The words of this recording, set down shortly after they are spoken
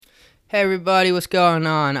Hey everybody, what's going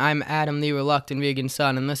on? I'm Adam, the Reluctant Vegan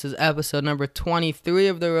Son, and this is episode number 23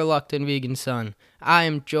 of the Reluctant Vegan Son. I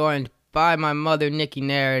am joined by my mother, Nikki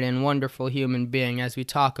Narradin, wonderful human being, as we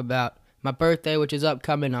talk about my birthday, which is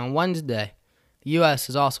upcoming on Wednesday. The U.S.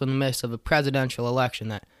 is also in the midst of a presidential election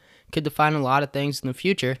that could define a lot of things in the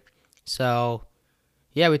future. So,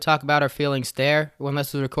 yeah, we talk about our feelings there. When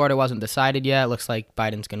this was recorded, it wasn't decided yet. It looks like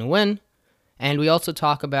Biden's going to win. And we also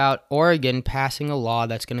talk about Oregon passing a law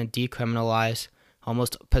that's going to decriminalize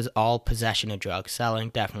almost all possession of drugs. Selling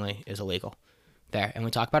definitely is illegal there. And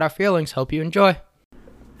we talk about our feelings. Hope you enjoy.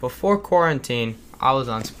 Before quarantine, I was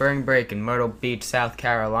on spring break in Myrtle Beach, South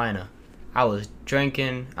Carolina. I was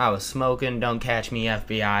drinking, I was smoking, don't catch me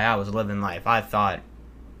FBI, I was living life. I thought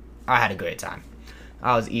I had a great time.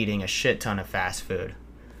 I was eating a shit ton of fast food.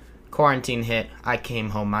 Quarantine hit, I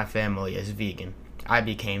came home, my family is vegan. I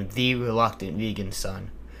became the Reluctant Vegan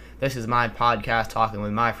Son. This is my podcast talking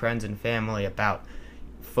with my friends and family about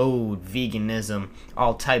food, veganism,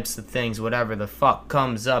 all types of things, whatever the fuck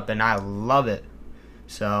comes up, and I love it.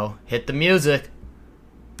 So, hit the music.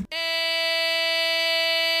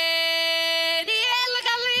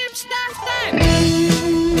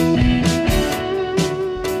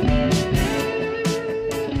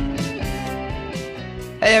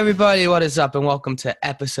 Hey everybody, what is up, and welcome to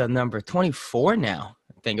episode number 24 now,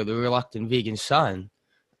 I think, of the Reluctant Vegan Son.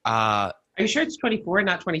 Are you sure it's 24,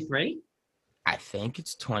 not 23? I think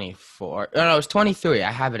it's 24. No, it's 23.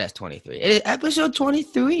 I have it as 23. Episode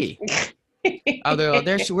 23. Although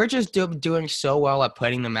we're just doing so well at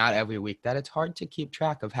putting them out every week that it's hard to keep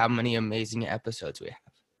track of how many amazing episodes we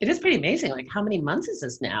have. It is pretty amazing. Like, how many months is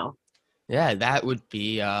this now? Yeah, that would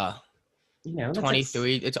be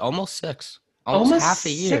 23. It's almost 6. Almost half a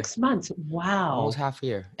year. 6 months. Wow. Almost half a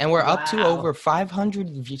year. And we're up to over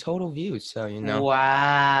 500 total views, so,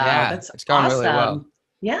 Wow. Yeah, that's it's going awesome. really well.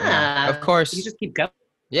 Yeah. Of course. You just keep going.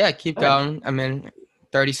 Yeah, keep going. I mean,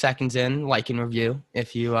 30 seconds in, like and review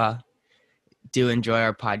if you do enjoy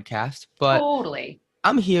our podcast. But Totally.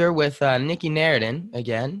 I'm here with Nikki Narradin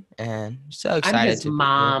again, and so excited I'm his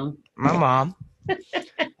mom. My mom.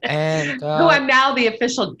 And who I'm now the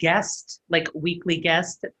official guest, like weekly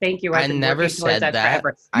guest. Thank you. I never said that.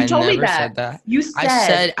 Forever. You told me that. You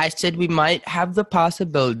said. I said we might have the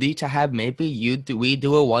possibility to have maybe we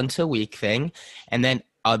do a once a week thing, and then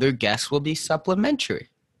other guests will be supplementary.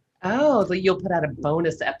 Oh, so you'll put out a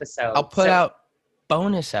bonus episode. I'll put out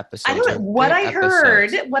bonus episodes. I don't know what I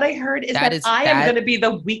heard. What I heard is that I am going to be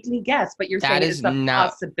the weekly guest, but you're saying it's a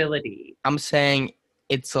possibility. I'm saying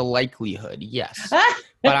it's a likelihood, yes.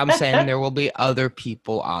 But I'm saying there will be other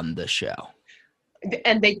people on the show.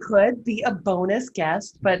 And they could be a bonus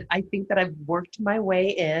guest, but I think that I've worked my way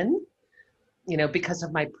in, because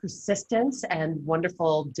of my persistence and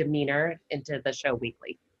wonderful demeanor into the show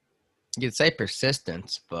weekly. You'd say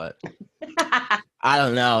persistence, but I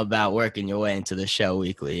don't know about working your way into the show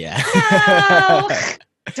weekly yet. No!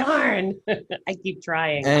 Darn. I keep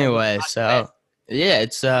trying. Anyway, so, yeah,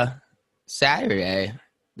 it's Saturday,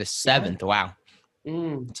 the 7th. Wow.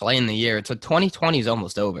 It's late in the year. 2020 is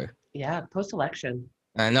almost over. Yeah, post-election.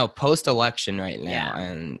 I know, post-election right now.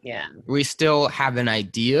 And we still have an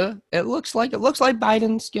idea. It looks like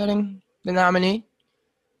Biden's getting the nominee.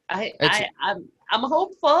 I'm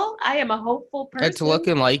hopeful. I am a hopeful person. It's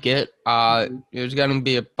looking like it. There's going to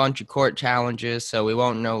be a bunch of court challenges, so we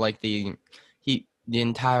won't know the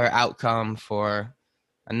entire outcome for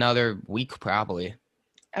another week probably,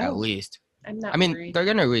 at least. I'm worried. They're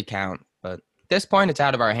going to recount, but at this point it's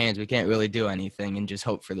out of our hands. We can't really do anything and just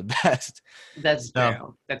hope for the best. That's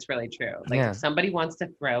true. That's really true. If somebody wants to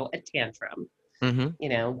throw a tantrum,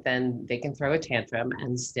 then they can throw a tantrum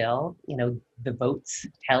and still, the votes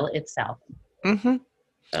tell itself. Mm-hmm.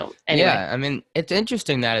 So anyway. Yeah, it's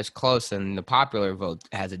interesting that it's close and the popular vote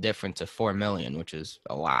has a difference of 4 million, which is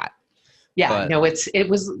a lot. Yeah, no, it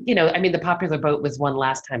was, the popular vote was won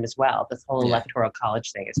last time as well. This whole electoral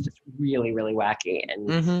college thing is just really, really wacky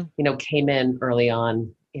and, came in early on,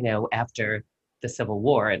 after the Civil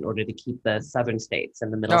War in order to keep the southern states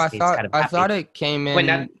and the middle states kind of happy. I thought it came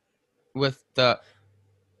in with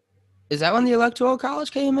is that when the electoral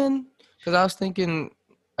college came in? Because I was thinking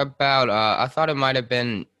about, I thought it might have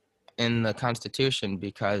been in the Constitution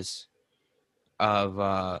because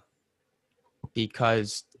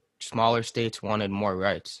smaller states wanted more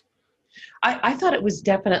rights. I thought it was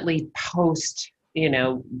definitely post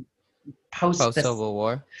Civil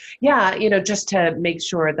War. Yeah, just to make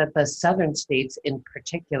sure that the southern states in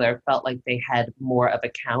particular felt like they had more of a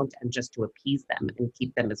count and just to appease them and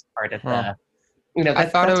keep them as part of the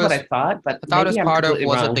that's what I thought. But I thought it was part of,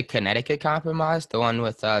 was wrong. it the Connecticut Compromise, the one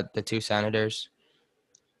with the two senators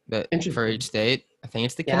for each state. I think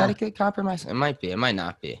it's the Connecticut Compromise. It might be. It might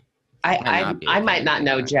not be. I might not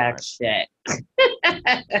know jack shit.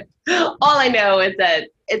 All I know is that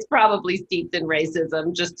it's probably steeped in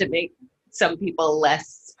racism just to make some people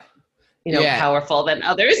less, powerful than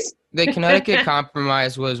others. The Connecticut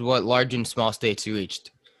Compromise was what large and small states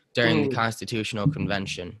reached during the Constitutional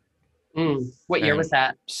Convention. What year was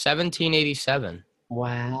that? 1787.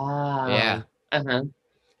 Wow. Yeah. Uh-huh.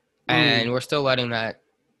 And we're still letting that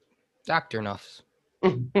doctrine us.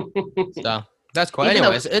 So that's cool. Even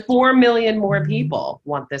anyways, 4 million more people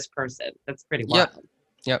want this person. That's pretty wild.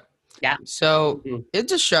 Yep. Yeah. So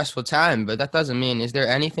it's a stressful time, but that doesn't mean, is there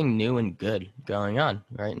anything new and good going on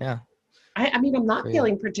right now? I mean, I'm not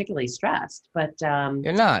feeling particularly stressed, but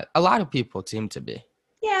you're not. A lot of people seem to be.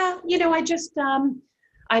 Yeah, I just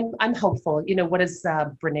I'm hopeful. What is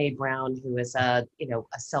Brene Brown, who is a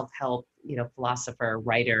self-help philosopher,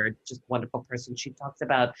 writer, just wonderful person. She talks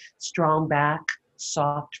about strong back,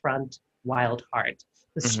 soft front, wild heart.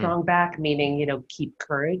 The strong back meaning, keep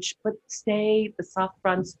courage, but the soft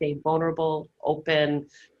front, stay vulnerable, open,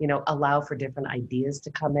 allow for different ideas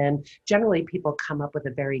to come in. Generally, people come up with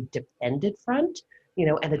a very defended front,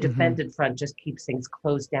 and a defended front just keeps things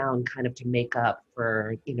closed down kind of to make up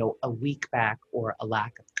for, a weak back or a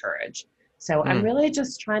lack of courage. So I'm really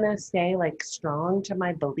just trying to stay strong to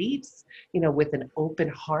my beliefs, with an open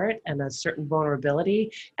heart and a certain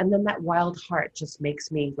vulnerability. And then that wild heart just makes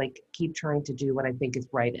me keep trying to do what I think is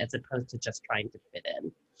right as opposed to just trying to fit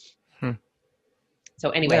in. So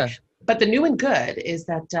anyway, but the new and good is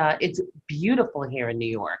that it's beautiful here in New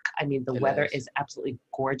York. I mean, the weather is absolutely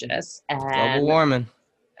gorgeous. And global warming.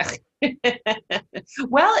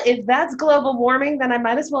 Well, if that's global warming, then I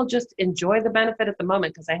might as well just enjoy the benefit at the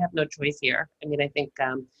moment because I have no choice here. I mean, I think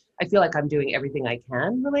I feel like I'm doing everything I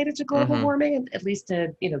can related to global warming, and at least to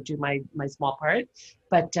do my small part.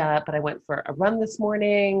 But I went for a run this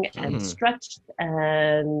morning and stretched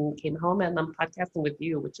and came home, and I'm podcasting with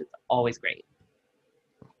you, which is always great.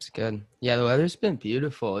 It's good. Yeah, the weather's been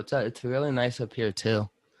beautiful. It's really nice up here too.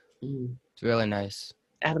 It's really nice.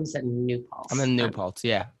 Adam's in New Paltz. I'm in New Paltz,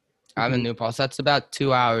 yeah. I'm in New Paltz. That's about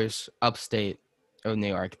 2 hours upstate of New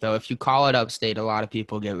York. Though if you call it upstate, a lot of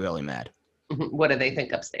people get really mad. What do they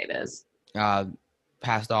think upstate is?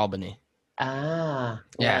 Past Albany. Yeah.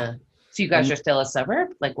 So you guys are still a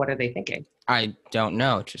suburb? What are they thinking? I don't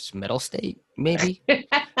know. Just middle state, maybe.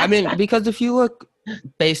 I mean, because if you look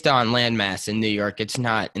based on landmass in New York, it's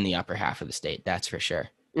not in the upper half of the state. That's for sure.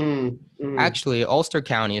 Actually, Ulster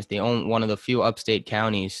County is one of the few upstate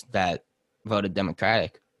counties that voted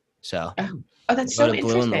Democratic. So, that's so interesting.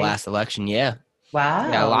 Blue in the last election, yeah.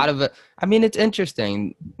 Wow. Yeah, a lot of it. I mean, it's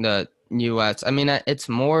interesting. The U.S. I mean, it's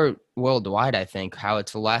more worldwide. I think how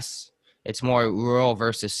it's more rural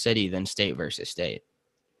versus city than state versus state.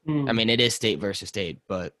 I mean, it is state versus state,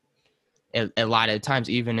 but a lot of times,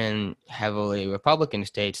 even in heavily Republican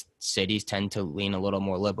states, cities tend to lean a little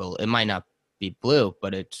more liberal. It might not be blue,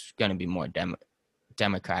 but it's going to be more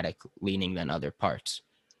Democratic leaning than other parts.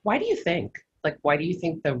 Why do you think? Why do you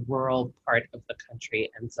think the rural part of the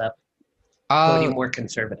country ends up voting more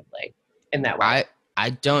conservatively in that way?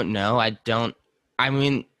 I don't know. I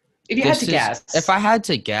mean, if you had to guess. If I had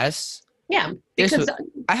to guess. Yeah, because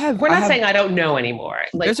we're not saying I don't know anymore.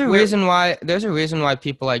 There's a reason why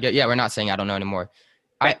people we're not saying I don't know anymore.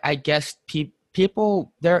 Right. I guess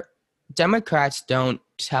Democrats don't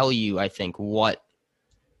tell you, I think, what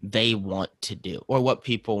they want to do or what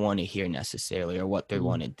people want to hear necessarily or what they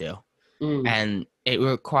want to do. And it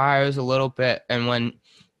requires a little bit. And when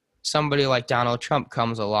somebody like Donald Trump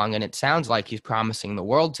comes along and it sounds like he's promising the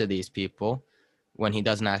world to these people when he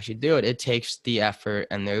doesn't actually do it, it takes the effort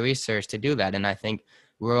and the research to do that. And I think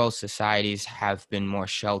rural societies have been more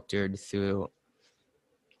sheltered through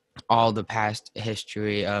all the past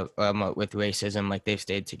history of with racism. They've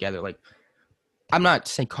stayed together. I'm not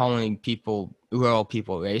saying calling rural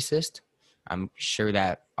people racist. I'm sure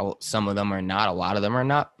that some of them are not, a lot of them are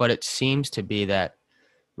not, but it seems to be that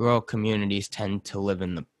rural communities tend to live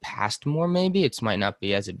in the past more, maybe. It might not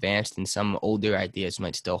be as advanced, and some older ideas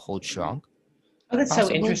might still hold strong. Oh, that's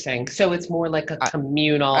possibly so interesting. So it's more like a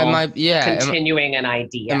communal, continuing an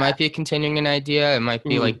idea. It might be continuing an idea. It might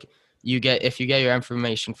be if you get your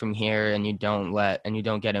information from here and you don't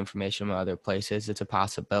get information from other places, it's a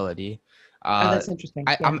possibility. That's interesting.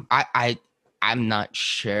 I'm not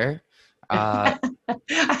sure.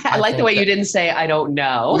 I like the way you didn't say I don't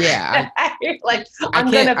know. Yeah, I'm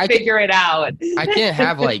gonna figure it out. I can't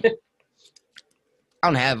have I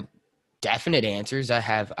don't have definite answers. I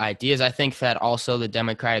have ideas. I think that also the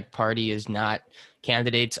Democratic Party is not,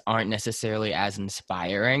 candidates aren't necessarily as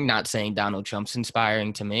inspiring. Not saying Donald Trump's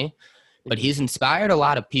inspiring to me, but he's inspired a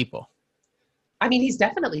lot of people. I mean, he's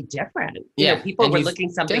definitely different. You know, people were looking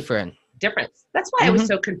something different. That's why I was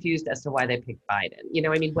so confused as to why they picked Biden. You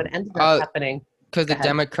know, I mean, what ended up happening? Because the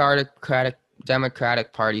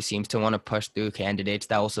Democratic Party seems to want to push through candidates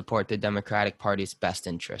that will support the Democratic Party's best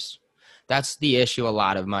interests. That's the issue a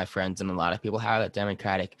lot of my friends and a lot of people have at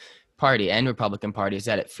Democratic Party and Republican Party, is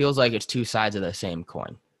that it feels like it's two sides of the same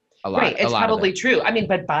coin. Right, it's probably true. I mean,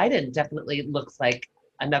 but Biden definitely looks like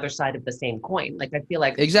another side of the same coin. Like, I feel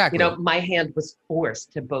like, exactly, you know, my hand was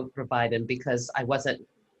forced to vote for Biden because I wasn't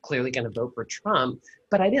clearly going to vote for Trump,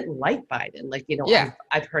 but I didn't like Biden. Like, you know,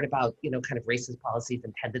 I've heard about, you know, kind of racist policies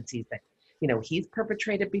and tendencies that, you know, he's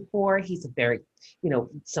perpetrated before. He's a very, you know,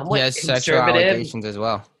 somewhat he has conservative. Sexual allegations as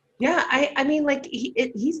well. Yeah, I mean, like,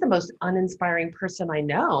 he's the most uninspiring person I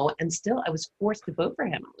know, and still I was forced to vote for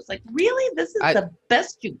him. I was like, really? This is the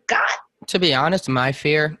best you got? To be honest, my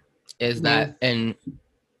fear is that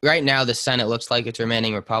right now the Senate looks like it's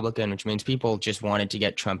remaining Republican, which means people just wanted to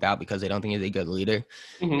get Trump out because they don't think he's a good leader.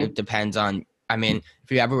 It depends on, I mean,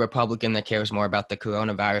 if you have a Republican that cares more about the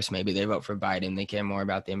coronavirus, maybe they vote for Biden. They care more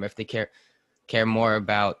about if they care more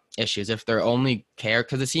about issues. If they're only care,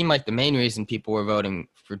 because it seemed like the main reason people were voting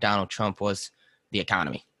for Donald Trump was the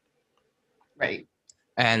economy. Right.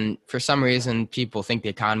 And for some reason, people think the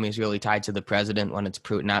economy is really tied to the president when it's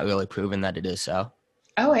not really proven that it is so.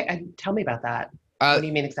 Oh, tell me about that. What do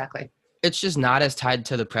you mean exactly? It's just not as tied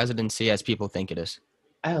to the presidency as people think it is.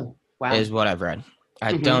 Oh, wow. Is what I've read.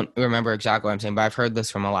 I don't remember exactly what I'm saying, but I've heard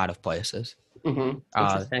this from a lot of places.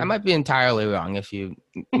 I might be entirely wrong if you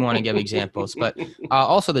want to give examples, but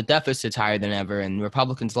also the deficit's higher than ever, and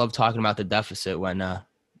Republicans love talking about the deficit when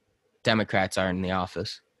Democrats are in the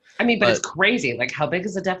office. I mean, but it's crazy. Like, how big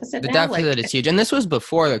is the deficit now? The deficit is huge, and this was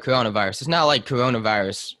before the coronavirus. It's not like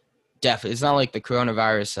coronavirus deficit. It's not like the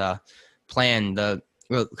coronavirus plan, the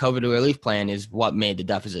COVID relief plan is what made the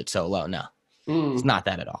deficit so low. No, it's not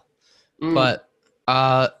that at all.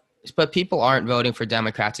 But people aren't voting for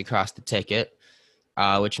Democrats across the ticket,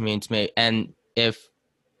 which means and if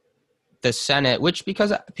the Senate,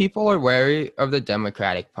 because people are wary of the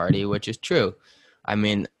Democratic Party, which is true. I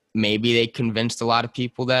mean, maybe they convinced a lot of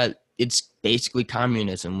people that it's basically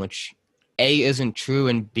communism, which A, isn't true,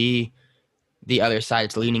 and B, the other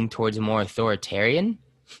side's leaning towards more authoritarian.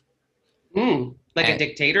 Like a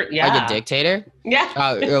dictator? Yeah. Like a dictator? Yeah.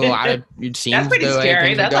 A lot of it seems that's pretty the way scary.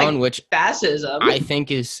 things That's are going, like which fascism. I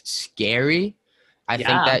think is scary. I think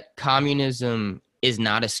that communism is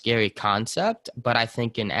not a scary concept, but I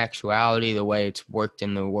think in actuality, the way it's worked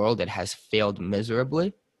in the world, it has failed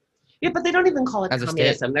miserably. Yeah, but they don't even call it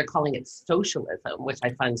communism. They're calling it socialism, which I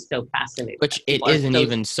find so fascinating. Which it isn't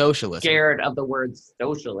even socialism. Scared of the word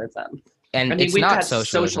socialism. And I mean, it's we've not got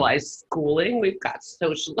socialism. Socialized schooling. We've got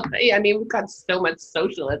we've got so much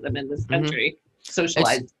socialism in this country.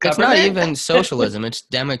 Socialized government. It's not even socialism. It's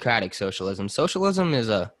democratic socialism. Socialism is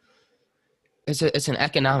it's an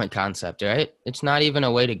economic concept, right? It's not even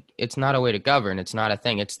a way to govern. It's not a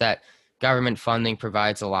thing. It's that government funding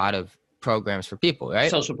provides a lot of programs for people, right?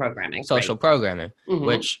 Social programming. Programming,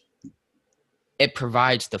 which it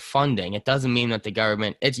provides the funding. It doesn't mean that the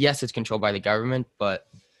government, it's controlled by the government, but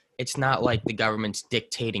it's not like the government's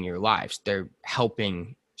dictating your lives. They're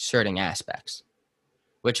helping certain aspects,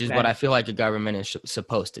 which is what I feel like a government is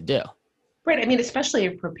supposed to do. Right. I mean, especially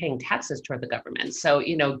if we're paying taxes toward the government. So,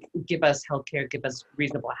 give us healthcare, give us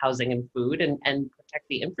reasonable housing and food, and protect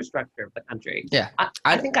the infrastructure of the country. Yeah.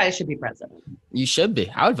 I think I should be president. You should be.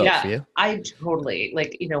 I would vote for you. I totally,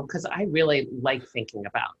 because I really like thinking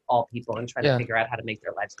about all people and trying to figure out how to make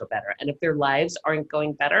their lives go better. And if their lives aren't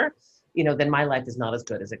going better, then my life is not as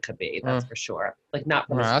good as it could be. That's for sure. Like, not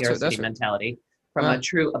from a scarcity mentality, from a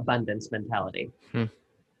true abundance mentality.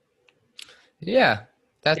 Yeah.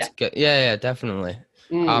 That's good. Yeah, definitely.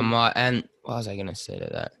 And what was I going to say to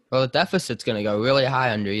that? Well, the deficit's going to go really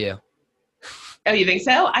high under you. Oh, you think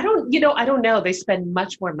so? I don't know. They spend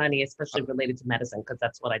much more money, especially related to medicine, because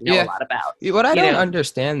that's what I know a lot about. What I don't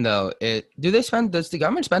understand, though, does the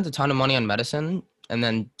government spend a ton of money on medicine and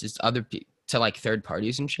then just to like third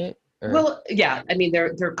parties and shit? Or? Well, yeah. I mean,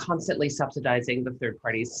 they're constantly subsidizing the third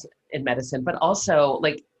parties in medicine, but also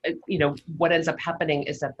what ends up happening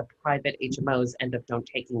is that the private HMOs end up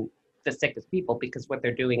taking the sickest people, because what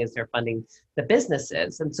they're doing is they're funding the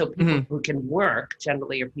businesses. And so people who can work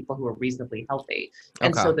generally are people who are reasonably healthy.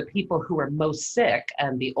 And so the people who are most sick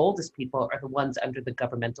and the oldest people are the ones under the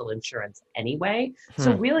governmental insurance anyway.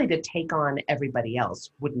 So really to take on everybody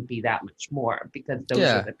else wouldn't be that much more, because those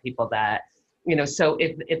are the people that, so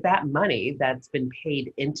if that money that's been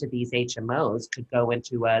paid into these HMOs could go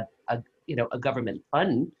into a government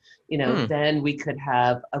fund, then we could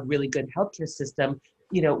have a really good healthcare system,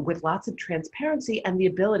 with lots of transparency and the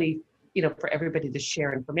ability, for everybody to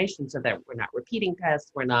share information so that we're not repeating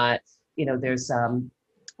tests. We're not, there's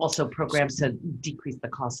also programs to decrease the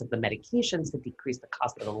cost of the medications, to decrease the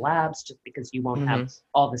cost of the labs, just because you won't have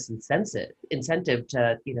all this incentive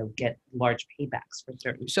to, get large paybacks for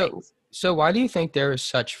certain things. So why do you think there is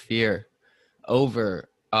such fear over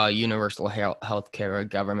universal health care or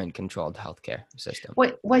government-controlled healthcare system?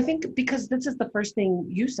 Well, I think because this is the first thing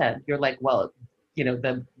you said. You're like, well,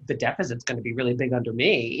 the deficit's going to be really big under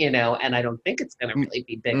me, and I don't think it's going to really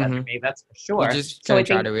be big under me. That's for sure. You're just going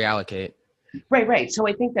to try to reallocate. Right. So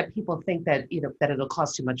I think that people think that, that it'll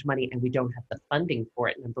cost too much money and we don't have the funding for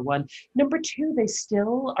it, number one. Number two, they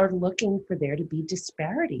still are looking for there to be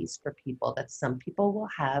disparities for people, that some people will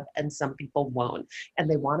have and some people won't.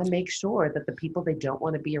 And they want to make sure that the people they don't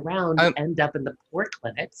want to be around end up in the poor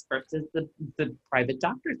clinics versus the private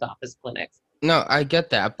doctor's office clinics. No, I get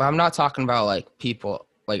that. But I'm not talking about like people,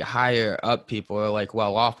 like higher up people or like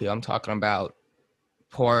well-off people. I'm talking about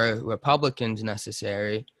poor Republicans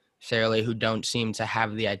necessarily who don't seem to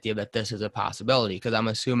have the idea that this is a possibility, because I'm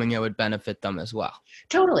assuming it would benefit them as well.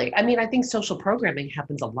 Totally. I mean, I think social programming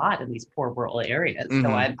happens a lot in these poor rural areas.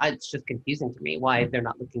 So it's just confusing to me why they're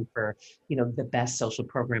not looking for, the best social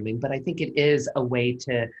programming. But I think it is a way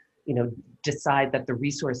to, decide that the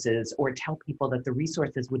resources, or tell people that the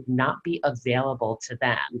resources would not be available to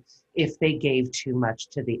them if they gave too much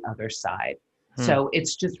to the other side. So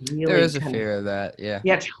it's just really, there is a fear of that. Yeah,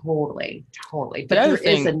 totally. But there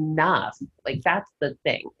is enough. Like, that's the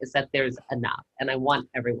thing, is that there's enough, and I want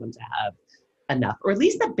everyone to have enough, or at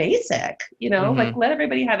least the basic, like let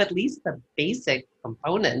everybody have at least the basic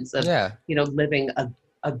components of, living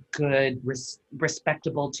a good,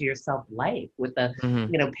 respectable to yourself life with a,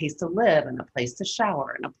 place to live and a place to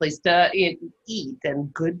shower and a place to eat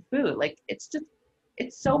and good food. Like, it's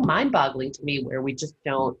so mind-boggling to me where we just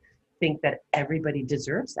don't think that everybody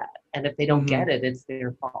deserves that. And if they don't get it, it's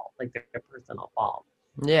their fault, like their personal fault.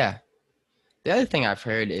 Yeah. The other thing I've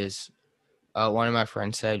heard is one of my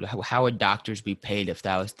friends said, how would doctors be paid if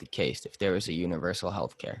that was the case, if there was a universal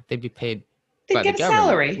health care? They'd be paid by the government.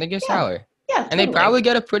 Salary. They get salary. Yeah, and they probably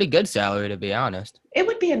get a pretty good salary, to be honest. It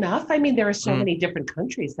would be enough. I mean, there are so many different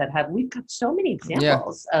countries that we've got so many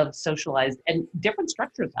examples of socialized and different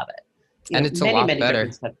structures of it. And it's a lot better.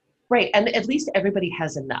 Right. And at least everybody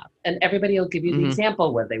has enough. And everybody will give you the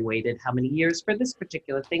example where they waited how many years for this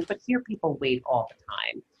particular thing. But here people wait all the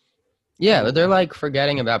time. Yeah, but they're like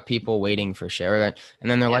forgetting about people waiting for share. And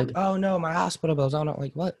then they're like, oh, no, my hospital bills. I'm not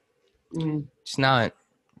like, what? It's not.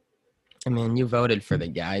 I mean, you voted for the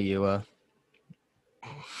guy. You,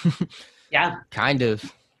 kind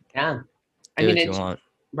of. Yeah. I mean, it's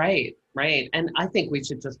right. And I think we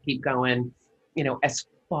should just keep going, as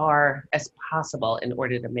far as possible in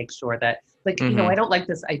order to make sure that, like, I don't like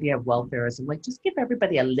this idea of welfareism. Like, just give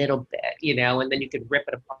everybody a little bit, and then you can rip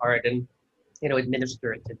it apart and,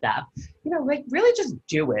 administer it to death. Like, really just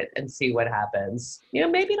do it and see what happens.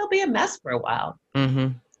 Maybe it'll be a mess for a while.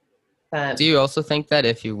 Do you also think that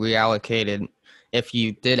if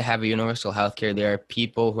you did have a universal health care, there are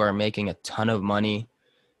people who are making a ton of money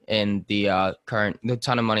in the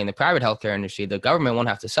ton of money in the private healthcare industry? The government won't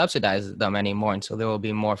have to subsidize them anymore, and so there will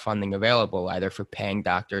be more funding available either for paying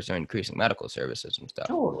doctors or increasing medical services and stuff.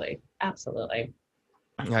 Totally, absolutely.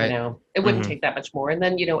 Right. It wouldn't take that much more. And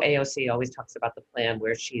then, AOC always talks about the plan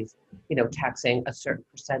where she's, taxing a certain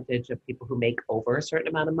percentage of people who make over a certain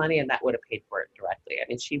amount of money, and that would have paid for it directly. I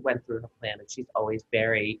mean, she went through her plan, and she's always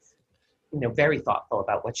very, very thoughtful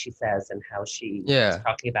about what she says and how she is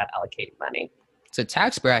talking about allocating money. So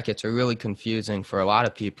tax brackets are really confusing for a lot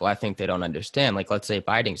of people. I think they don't understand. Like, let's say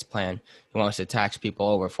Biden's plan, he wants to tax people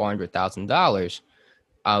over $400,000.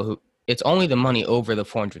 It's only the money over the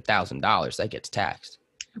 $400,000 that gets taxed.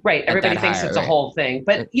 Right. Everybody thinks it's a whole thing.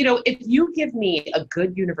 But, if you give me a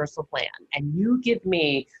good universal plan and you give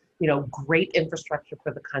me, great infrastructure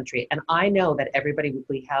for the country, and I know that everybody would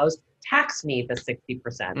be housed, tax me the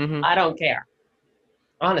 60%. I don't care.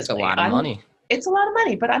 Honestly. It's a lot of money. It's a lot of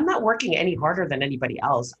money, but I'm not working any harder than anybody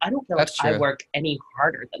else. I don't feel like I work any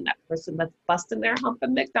harder than that person that's busting their hump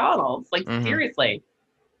at McDonald's. Like, seriously.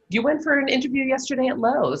 You went for an interview yesterday at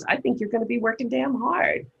Lowe's. I think you're going to be working damn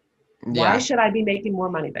hard. Why should I be making more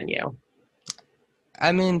money than you?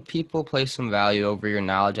 I mean, people place some value over your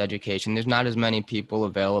knowledge education. There's not as many people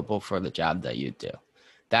available for the job that you do.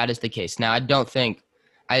 That is the case. Now, I don't think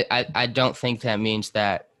that means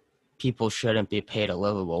that people shouldn't be paid a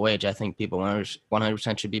livable wage. I think people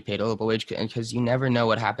 100% should be paid a livable wage because you never know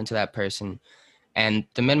what happened to that person. And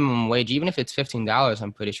the minimum wage, even if it's $15,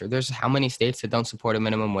 I'm pretty sure there's how many states that don't support a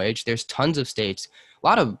minimum wage. There's tons of states, a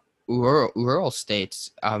lot of rural states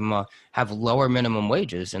have lower minimum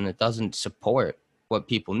wages, and it doesn't support what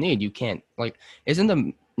people need. You can't isn't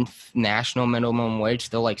the national minimum wage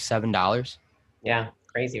still like $7? Yeah,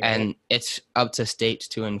 crazy, right? And it's up to states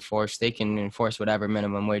to enforce. They can enforce whatever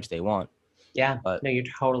minimum wage they want. Yeah, but no, you're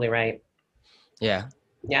totally right. Yeah.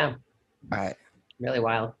 All right. Really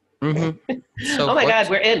wild. Mm-hmm. So oh my God,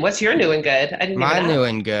 we're in. What's your new and good? I didn't. My new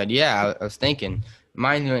and good. Yeah, I was thinking.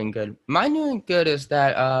 My new and good. My new and good is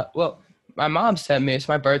that my mom sent me. It's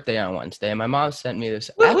my birthday on Wednesday, and my mom sent me this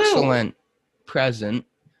excellent present.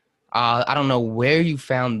 I don't know where you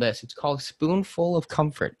found this. It's called Spoonful of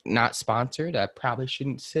Comfort. Not sponsored. I probably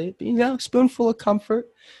shouldn't say it, but Spoonful of Comfort.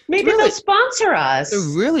 Maybe they'll sponsor us.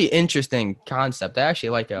 It's a really interesting concept. I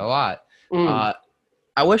actually like it a lot.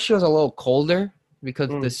 I wish it was a little colder because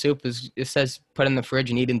the soup it says put in the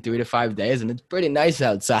fridge and eat in 3 to 5 days, and it's pretty nice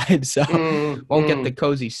outside, so won't get the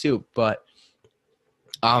cozy soup. But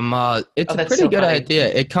it's a pretty good idea.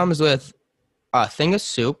 It comes with a thing of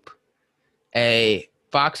soup, a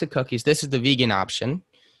box of cookies. This is the vegan option.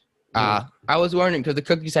 I was wondering because the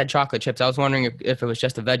cookies had chocolate chips. I was wondering if it was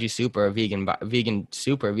just a veggie soup or a vegan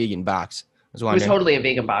soup or a vegan box. I was wondering. It was totally a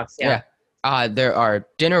vegan box. Yeah. There are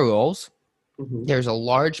dinner rolls. There's a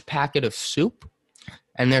large packet of soup,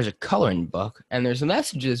 and there's a coloring book, and there's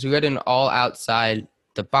messages written all outside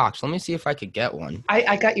the box. Let me see if I could get one.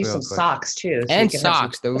 I got you some socks too. So and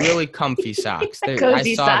socks. They're really comfy socks.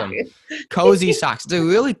 Cozy I saw them. Cozy socks. They're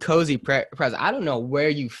really cozy present. I don't know where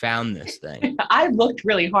you found this thing. I looked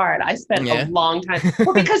really hard. I spent a long time.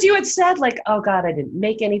 Well, because you had said oh God, I didn't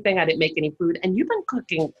make anything. I didn't make any food. And you've been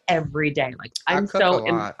cooking every day. I'm so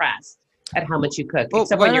impressed at how much you cook.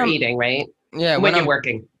 Except when you're eating, right? Yeah. When you're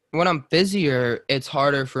working. When I'm busier, it's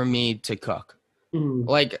harder for me to cook.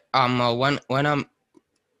 When I'm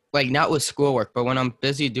not with schoolwork, but when I'm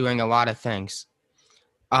busy doing a lot of things,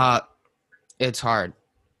 it's hard.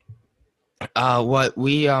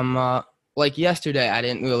 Yesterday, I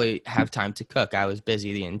didn't really have time to cook. I was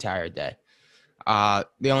busy the entire day.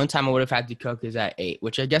 The only time I would have had to cook is at 8,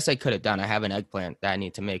 which I guess I could have done. I have an eggplant that I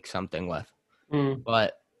need to make something with.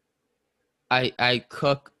 But I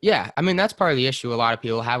cook. Yeah, I mean, that's part of the issue a lot of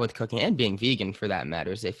people have with cooking and being vegan for that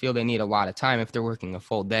matter is they feel they need a lot of time if they're working a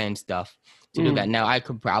full day and stuff to do that. Now, I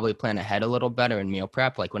could probably plan ahead a little better in meal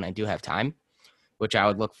prep, when I do have time, which I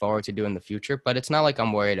would look forward to do in the future. But it's not like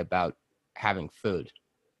I'm worried about having food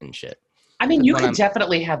and shit. I mean, you could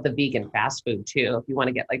definitely have the vegan fast food too if you want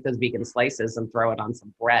to get those vegan slices and throw it on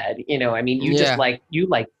some bread. I mean, you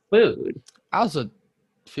like food. I also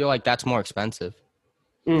feel like that's more expensive.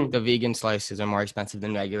 The vegan slices are more expensive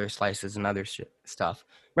than regular slices and other stuff.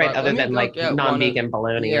 Right, but other than non-vegan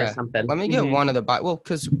bologna or something. Let me get one of the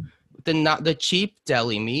because the cheap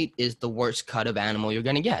deli meat is the worst cut of animal you're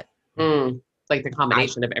gonna get. Like the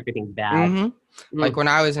combination of everything bad. Like when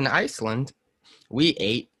I was in Iceland, we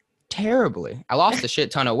ate terribly. I lost a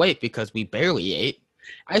shit ton of weight because we barely ate.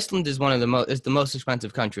 Iceland is the most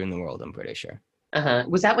expensive country in the world. I'm pretty sure.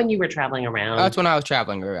 Was that when you were traveling around? That's when I was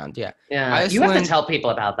traveling around. Yeah. Yeah. Iceland, you have to tell people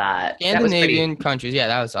about that. Scandinavian countries. Yeah,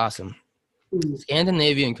 that was awesome.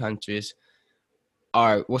 Scandinavian countries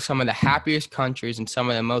are some of the happiest countries and some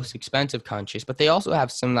of the most expensive countries, but they also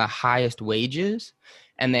have some of the highest wages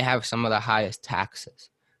and they have some of the highest taxes.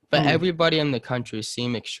 But everybody in the country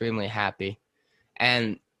seem extremely happy.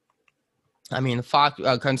 And I mean,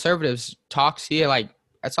 conservatives talks here, I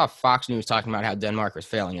saw Fox News talking about how Denmark was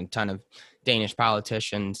failing and a ton of Danish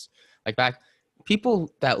politicians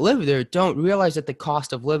people that live there don't realize that the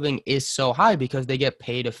cost of living is so high because they get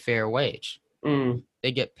paid a fair wage.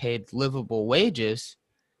 They get paid livable wages,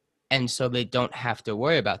 and so they don't have to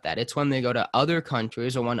worry about that. It's when they go to other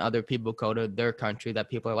countries or when other people go to their country that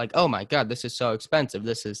people are like, oh my God, this is so expensive.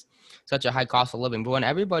 This is such a high cost of living. But when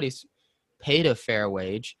everybody's paid a fair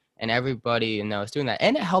wage and everybody is doing that,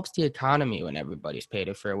 and it helps the economy when everybody's paid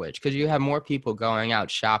a fair wage because you have more people going out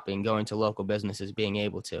shopping, going to local businesses, being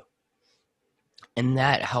able to. And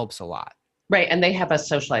that helps a lot. Right, and they have a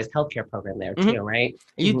socialized healthcare program there too, right?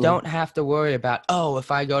 You don't have to worry about,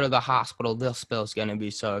 if I go to the hospital, this bill's going to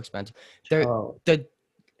be so expensive. The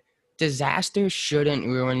disaster shouldn't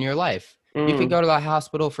ruin your life. You could go to the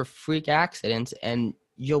hospital for freak accidents and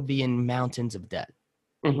you'll be in mountains of debt.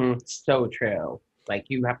 So true. Like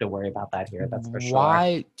you have to worry about that here. That's for sure.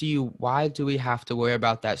 Why do we have to worry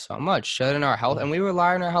about that so much? Shouldn't our health, and we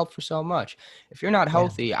rely on our health for so much. If you're not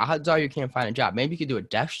healthy, odds are you can't find a job. Maybe you could do a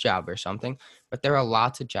desk job or something, but there are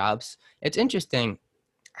lots of jobs. It's interesting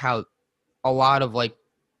how a lot of like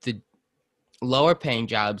the lower paying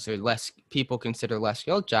jobs or less people consider less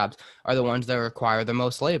skilled jobs are the ones that require the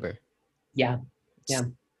most labor. Yeah.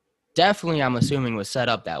 Definitely, I'm assuming was set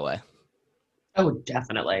up that way. Oh,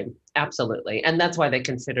 definitely. Absolutely. And that's why they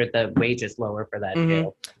considered the wages lower for that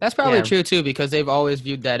too. That's probably true too, because they've always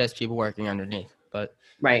viewed that as people working underneath. But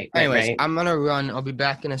anyways, I'm going to run. I'll be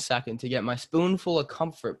back in a second to get my spoonful of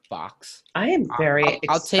comfort box. I am very excited.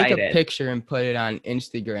 I'll take a picture and put it on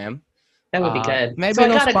Instagram. That would be good. Maybe so I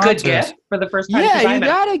got a good gift for the first time. Yeah, you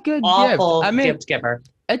got a good awful gift. Gift giver.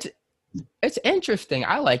 It's interesting.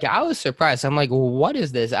 I like it. I was surprised. I'm like, well, what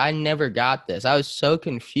is this? I never got this. I was so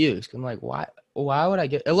confused. I'm like, why would I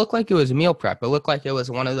get it? Looked like it was meal prep. It looked like it was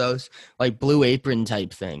one of those like Blue Apron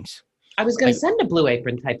type things. I was going to send a Blue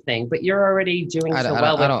Apron type thing, but you're already doing so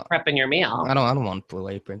well with prepping your meal. I don't want Blue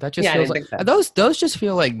Apron. That just feels like those just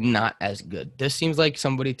feel like not as good. This seems like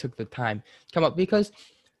somebody took the time to come up, because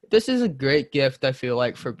this is a great gift, I feel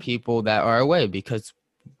like, for people that are away, because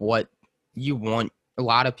what you want, a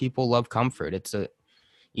lot of people love comfort. It's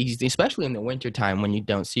easy, especially in the wintertime when you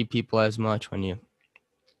don't see people as much, when you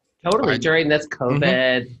during this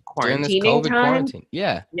COVID quarantining time. Quarantine.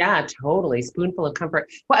 Yeah, totally. Spoonful of comfort.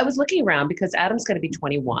 Well, I was looking around because Adam's going to be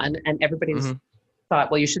 21, and everybody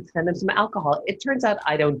thought, well, you should send him some alcohol. It turns out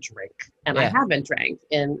I don't drink, and I haven't drank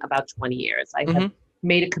in about 20 years. I have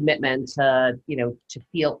made a commitment to, to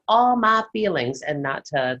feel all my feelings and not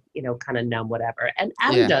to, kind of numb whatever. And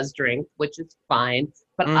Adam does drink, which is fine,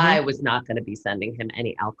 but I was not going to be sending him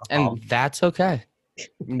any alcohol. And that's okay.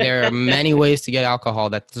 There are many ways to get alcohol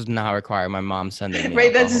that does not require my mom sending me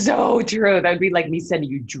alcohol. That's so true. That'd be like me sending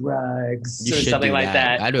you drugs or something like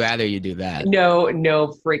that. I'd rather you do that. No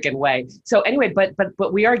freaking way. So anyway,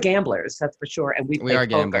 but we are gamblers, that's for sure, and we play poker.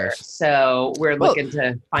 Gamblers. So we're looking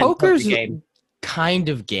to find a poker game. Kind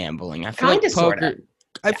of gambling. I feel like poker.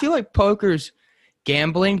 I feel like poker's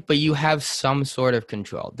gambling, but you have some sort of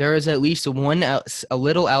control. There is at least a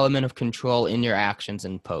little element of control in your actions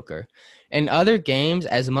in poker. In other games,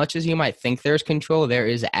 as much as you might think there's control, there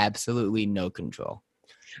is absolutely no control.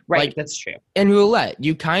 Right, that's true. In roulette,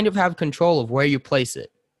 you kind of have control of where you place it,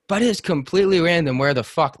 but it's completely random where the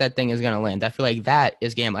fuck that thing is going to land. I feel like that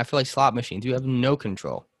is gambling. I feel like slot machines, you have no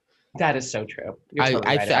control. That is so true. You're totally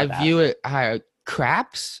right about that. I view it higher.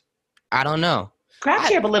 Craps? I don't know. Craps,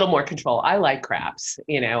 you have a little more control. I like craps.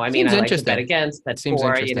 I like to bet against, bet for,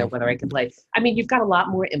 whether I can play. I mean, you've got a lot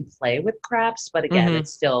more in play with craps, but again,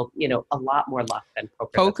 it's still, a lot more luck than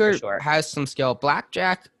poker. Poker for sure. has some skill.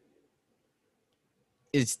 Blackjack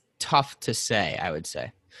is tough to say, I would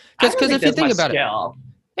say. Because if you think about it,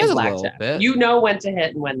 there's a little bit. You know when to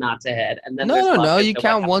hit and when not to hit. And then no. You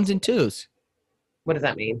count ones and twos. What does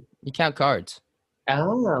that mean? You count cards.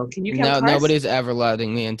 Oh, can you count cards? Nobody's ever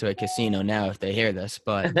letting me into a casino now if they hear this,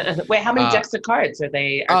 but... Wait, how many decks of cards are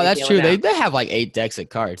they that's true. They have like 8 decks of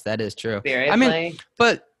cards. That is true. Seriously? I mean,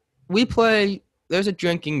 but we play... There's a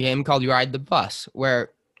drinking game called Ride the Bus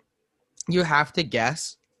where you have to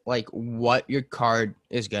guess like what your card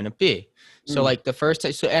is going to be. So like the first...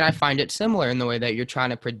 and I find it similar in the way that you're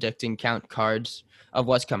trying to predict and count cards of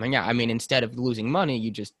what's coming out. I mean, instead of losing money,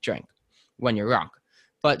 you just drink when you're wrong.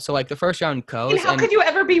 But so like the first round goes. And how could you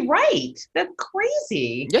ever be right? That's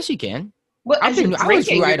crazy. Yes, you can. Well, I was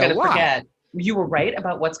right a lot. Forget. You were right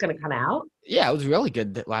about what's going to come out? Yeah, it was really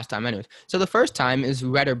good last time anyways. So the first time is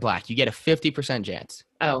red or black. You get a 50% chance.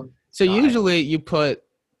 Oh. So usually you put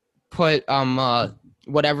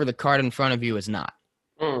whatever the card in front of you is not.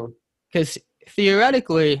 Because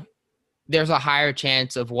theoretically, there's a higher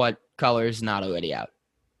chance of what color is not already out.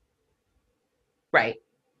 Right.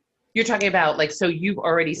 You're talking about so you've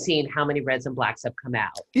already seen how many reds and blacks have come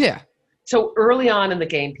out. Yeah. So early on in the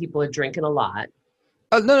game, people are drinking a lot.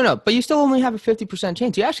 No. But you still only have a 50%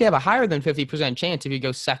 chance. You actually have a higher than 50% chance if you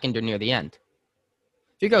go second or near the end.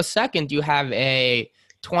 If you go second, you have a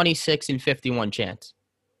 26 and 51 chance,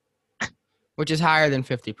 which is higher than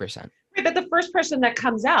 50%. Right, but the first person that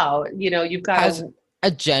comes out, you've got has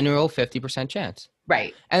a general 50% chance.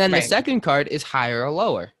 Right. And then the second card is higher or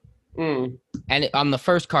lower. And on the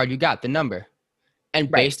first card, you got the number. And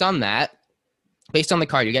based on that, based on the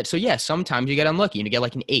card you get, so yes, sometimes you get unlucky and you get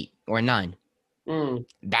like an 8 or a 9.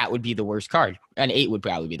 That would be the worst card. An 8 would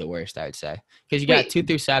probably be the worst, I would say. Because you got 2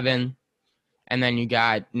 through 7, and then you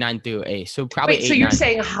got 9 through 8. So probably 8, so you're 9.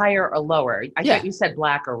 saying higher or lower. I thought you said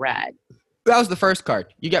black or red. That was the first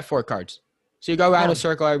card. You get 4 cards. So you go around a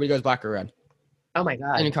circle, everybody goes black or red. Oh my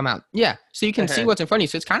God. And you come out. Yeah. So you can see what's in front of you.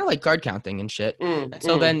 So it's kind of like card counting and shit. And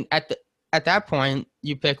so then at that point,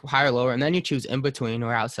 you pick higher or lower, and then you choose in between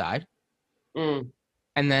or outside. And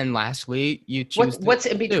then lastly, you choose. What's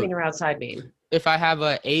in between or outside mean? If I have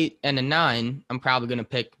a 8 and a 9, I'm probably gonna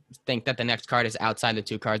think that the next card is outside the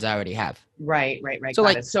 2 cards I already have. Right. So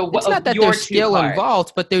it's not that there's skill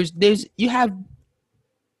involved, but you have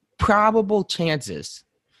probable chances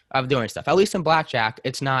of doing stuff. At least in blackjack,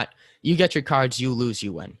 it's not you get your cards, you lose,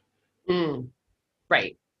 you win.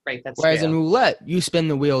 Right. That's whereas true. in roulette, you spin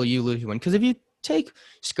the wheel, you lose, you win. Because if you take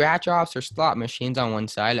scratch offs or slot machines on one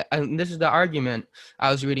side, and this is the argument I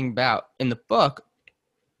was reading about in the book.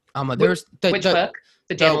 Which book?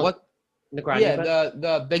 The Negroni book?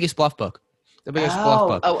 The Biggest Bluff book. The Biggest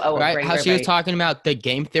Bluff book. Right? How she was talking about the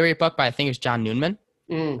game theory book by, I think it's John Newman,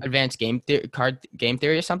 Advanced Game Theory, Card Game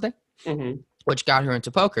Theory or something, which got her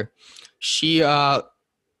into poker. He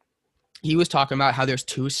was talking about how there's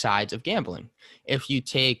 2 sides of gambling. If you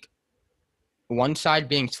take one side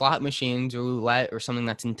being slot machines or roulette or something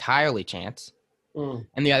that's entirely chance, and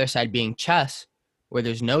the other side being chess, where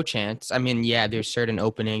there's no chance. I mean, yeah, there's certain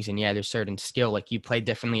openings and there's certain skill. Like you play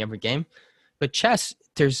differently every game. But chess,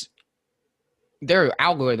 there are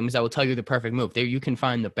algorithms that will tell you the perfect move. There you can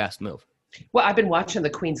find the best move. Well, I've been watching the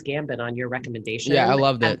Queen's Gambit on your recommendation. Yeah, I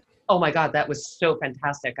loved it. Oh my God, that was so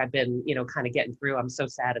fantastic. I've been, kind of getting through. I'm so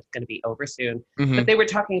sad it's going to be over soon. But they were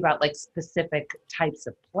talking about like specific types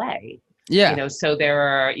of play. Yeah. So there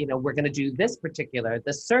are, we're going to do this particular,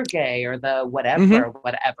 the Sergei or the whatever.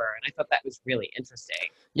 And I thought that was really interesting.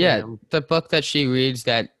 Yeah. The book that she reads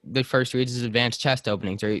that the first reads is Advanced Chess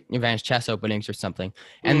Openings or something.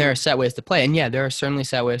 And there are set ways to play. And yeah, there are certainly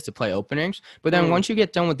set ways to play openings. But then once you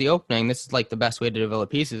get done with the opening, this is like the best way to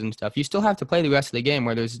develop pieces and stuff. You still have to play the rest of the game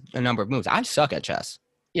where there's a number of moves. I suck at chess.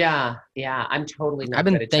 Yeah. I'm totally not I've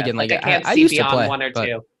been good at thinking chess. like I can't I see used to beyond play 1 or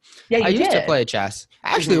 2. Yeah, I used to play chess.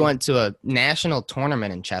 I actually went to a national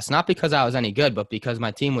tournament in chess, not because I was any good, but because my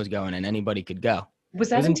team was going and anybody could go. Was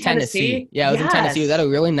that in Tennessee? Yeah, it was in Tennessee. It was at a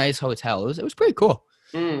really nice hotel. It was pretty cool.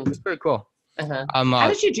 It was pretty cool. How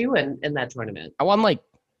did you do in that tournament? I won like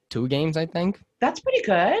 2 games, I think. That's pretty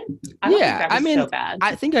good. I don't think that was so bad.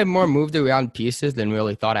 I think I more moved around pieces than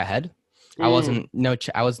really thought I had. I was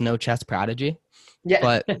no chess prodigy. Yeah.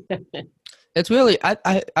 But it's really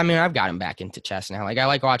I mean I've gotten back into chess now. Like I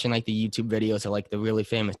like watching like the YouTube videos of like the really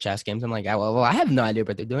famous chess games. I'm like, well, I have no idea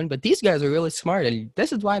what they're doing, but these guys are really smart, and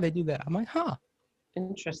this is why they do that. I'm like, huh.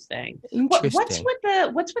 Interesting. What's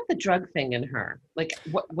with the drug thing in her? Like,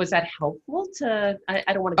 what was that helpful to?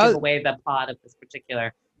 I don't want to give away the plot of this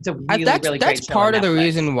particular. It's a really great show. That's part of the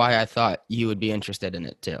reason why I thought you would be interested in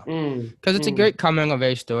it too, because it's a great coming of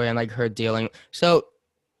age story and like her dealing. So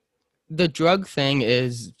the drug thing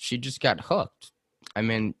is she just got hooked. I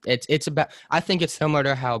mean, it's about. I think it's similar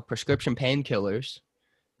to how prescription painkillers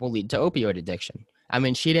will lead to opioid addiction. I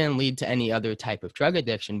mean, she didn't lead to any other type of drug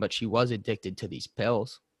addiction, but she was addicted to these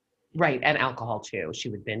pills. Right, and alcohol too. She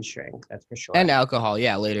would binge drink, that's for sure. And alcohol,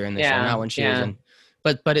 yeah, later in the show, not when she was in.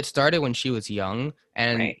 But it started when she was young,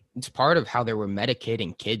 and it's part of how they were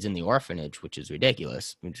medicating kids in the orphanage, which is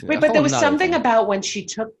ridiculous. Wait, but there was something about when she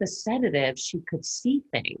took the sedative, she could see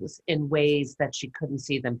things in ways that she couldn't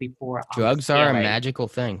see them before. Drugs are a magical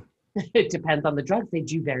thing. It depends on the drugs. They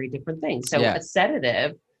do very different things. So a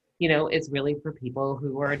sedative, is really for people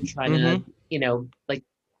who are trying to,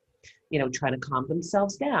 trying to calm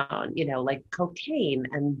themselves down, like cocaine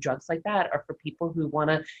and drugs like that are for people who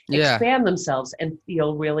want to expand themselves and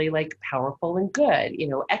feel really like powerful and good.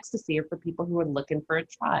 Ecstasy are for people who are looking for a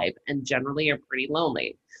tribe and generally are pretty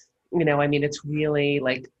lonely. It's really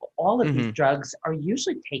like all of these drugs are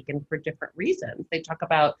usually taken for different reasons. They talk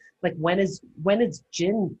about like when is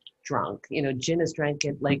gin drunk? Gin is drank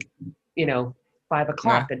at 5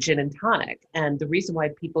 o'clock, a gin and tonic. And the reason why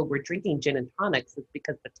people were drinking gin and tonics is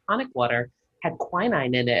because the tonic water had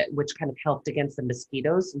quinine in it, which kind of helped against the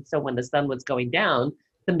mosquitoes. And so when the sun was going down,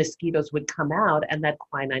 the mosquitoes would come out and that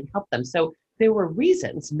quinine helped them. So there were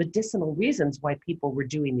medicinal reasons why people were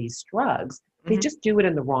doing these drugs. They just do it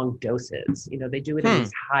in the wrong doses. They do it in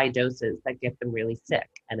these high doses that get them really sick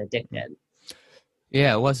and addicted.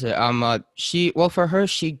 Yeah, was it?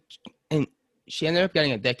 She ended up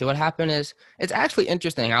getting addicted. What happened is, it's actually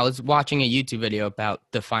interesting. I was watching a YouTube video about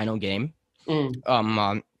the final game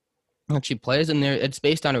that she plays, and it's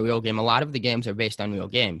based on a real game. A lot of the games are based on real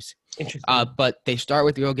games. Interesting. But they start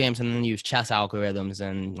with real games and then use chess algorithms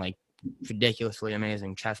and like ridiculously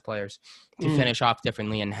amazing chess players to finish off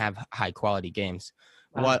differently and have high quality games.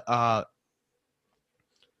 Wow.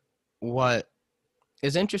 What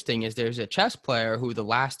is interesting is there's a chess player who the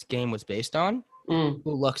last game was based on who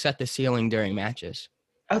looks at the ceiling during matches.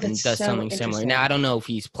 Oh, and that's does so something similar. interesting. Now, I don't know if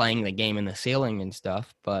he's playing the game in the ceiling and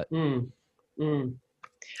stuff, but I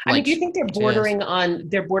mean, do you think they're bordering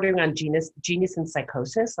on genius and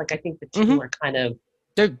psychosis? Like, I think the two are kind of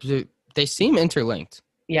they seem interlinked.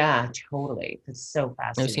 Yeah, totally. It's so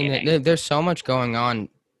fascinating. There's so much going on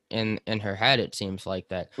in her head. It seems like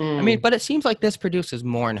that. I mean, but it seems like this produces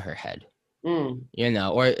more in her head. You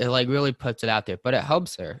know, or it like really puts it out there, but it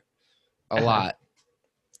helps her a lot.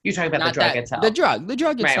 You're talking about the drug itself. The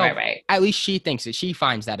drug itself. Right. At least she thinks it. She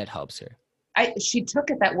finds that it helps her. She took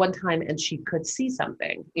it that one time and she could see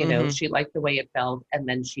something. You know, she liked the way it felt, and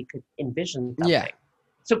then she could envision something. Yeah.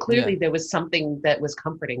 So clearly there was something that was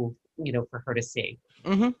comforting, you know, for her to see.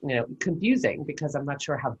 You know, confusing because I'm not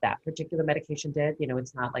sure how that particular medication did. You know,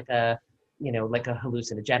 it's not like a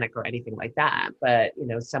hallucinogenic or anything like that. But, you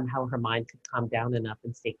know, somehow her mind could calm down enough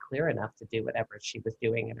and stay clear enough to do whatever she was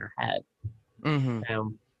doing in her head.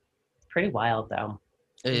 Pretty wild, though.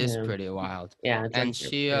 It is pretty wild. Yeah, and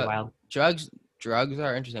drugs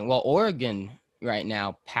are interesting. Well, Oregon right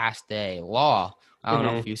now passed a law. I don't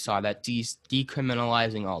know if you saw that,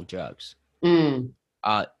 decriminalizing all drugs.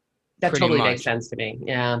 That totally makes sense to me.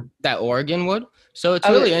 Yeah. That Oregon would. So it's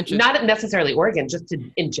really interesting. Not necessarily Oregon, just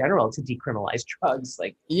in general to decriminalize drugs.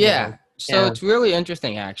 Like So it's really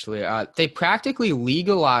interesting, actually. They practically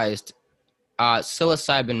legalized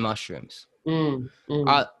psilocybin mushrooms.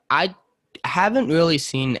 I haven't really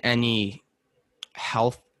seen any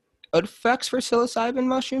health effects for psilocybin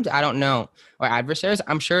mushrooms. I don't know. Or adversaries.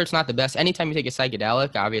 I'm sure it's not the best. Anytime you take a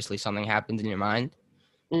psychedelic, obviously something happens in your mind.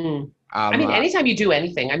 I mean, anytime you do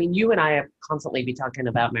anything, I mean, you and I constantly be talking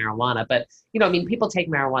about marijuana, but, you know, I mean, people take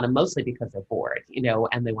marijuana mostly because they're bored, you know,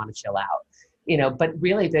 and they want to chill out, you know, but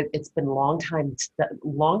really it's been long-term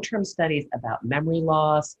studies about memory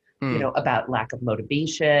loss, you know, about lack of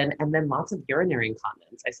motivation, and then lots of urinary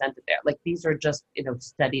incontinence. I sent it there. Like, these are just, you know,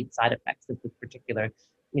 studied side effects of this particular,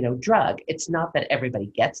 you know, drug. It's not that everybody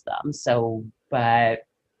gets them. So, but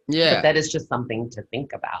that is just something to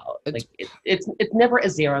think about. Like, it's never a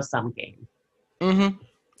zero-sum game.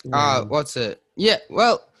 What's it? Yeah,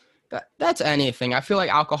 well, that's anything. I feel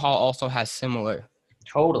like alcohol also has similar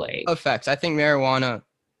effects. I think marijuana,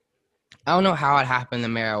 I don't know how it happened that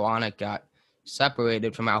marijuana got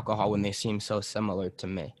separated from alcohol when they seem so similar to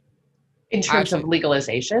me. In terms of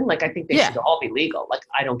legalization, like, I think they should all be legal. Like,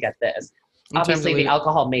 I don't get this. Obviously, the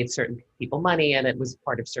alcohol made certain people money, and it was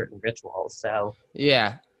part of certain rituals. So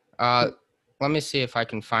let me see if I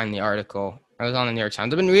can find the article. I was on the New York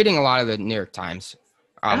Times. I've been reading a lot of the New York Times.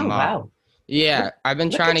 Oh, wow. Yeah, I've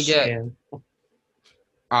been trying to get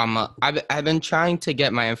I've been trying to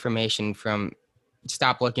get my information from,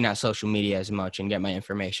 stop looking at social media as much and get my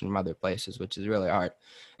information from other places, which is really hard.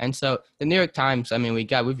 And so the New York Times, I mean, we've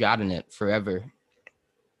gotten it forever,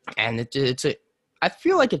 and I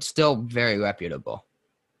feel like it's still very reputable.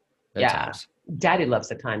 Times. Daddy loves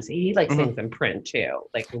the Times. He likes things in print too.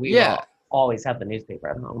 Like, we always have the newspaper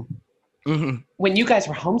at home. When you guys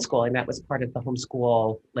were homeschooling, that was part of the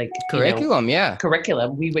homeschool, like, curriculum.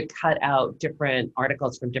 Curriculum. We would cut out different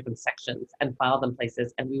articles from different sections and file them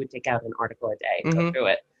places, and we would take out an article a day and go through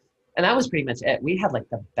it. And that was pretty much it. We had like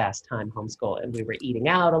the best time homeschooling. We were eating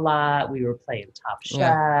out a lot. We were playing Top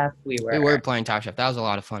Chef. We were playing Top Chef. That was a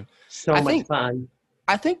lot of fun. So much fun.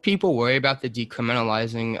 I think people worry about the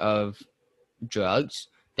decriminalizing of drugs,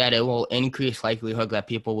 that it will increase likelihood that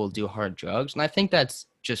people will do hard drugs. And I think that's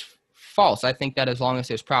just false. I think that as long as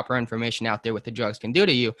there's proper information out there what the drugs can do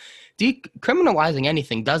to you, decriminalizing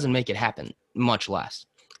anything doesn't make it happen much less.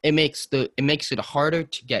 It makes it harder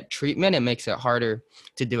to get treatment. It makes it harder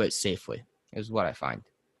to do it safely, is what I find.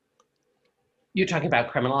 You're talking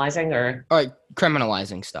about criminalizing or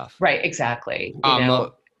criminalizing stuff. Right, exactly.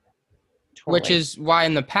 Totally. Which is why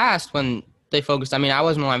in the past when they focused, I mean, I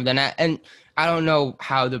wasn't alive then, and I don't know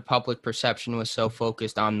how the public perception was so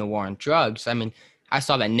focused on the war on drugs. I mean, I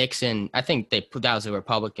saw that Nixon, I think that was a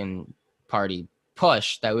Republican Party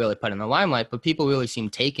push that really put in the limelight, but people really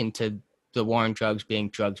seemed taken to the war on drugs being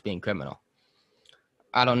criminal.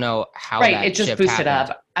 I don't know how that it just boosted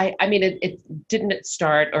up. I mean, it didn't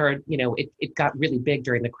start, or, you know, it got really big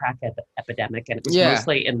during the crack epidemic, and it was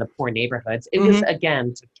mostly in the poor neighborhoods. It was,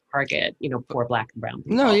 again, to target, you know, poor Black and brown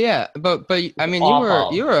people. No, yeah, but I mean,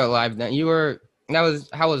 you were alive then.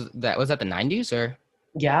 How was that? Was that the 90s or?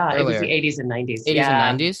 Yeah, earlier? It was the 80s and 90s. 80s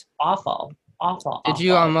and 90s? Awful.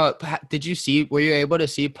 Did you see, were you able to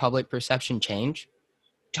see public perception change?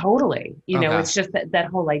 Totally. You know, it's just that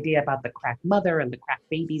whole idea about the crack mother and the crack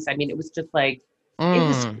babies. I mean, it was just like,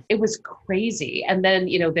 It was crazy. And then,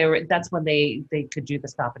 that's when they could do the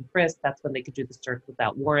stop and frisk. That's when they could do the search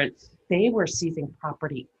without warrant. They were seizing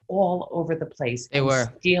property all over the place. They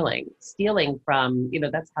were stealing from,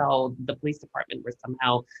 that's how the police department were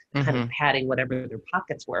somehow kind of padding whatever their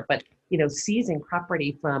pockets were. But, seizing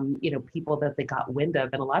property from, people that they got wind of.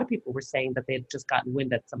 And a lot of people were saying that they had just gotten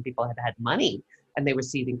wind that some people had money and they were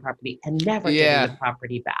seizing property and never getting the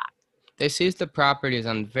property back. They seize the properties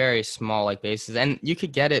on very small bases, and you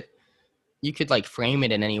could get it. You could frame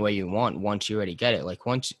it in any way you want once you already get it.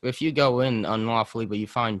 If you go in unlawfully but you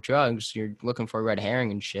find drugs, you're looking for a red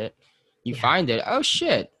herring and shit. You find it. Oh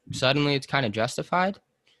shit! Suddenly it's kind of justified.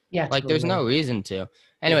 Yeah. There's no reason to.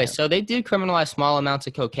 Anyway, so they did criminalize small amounts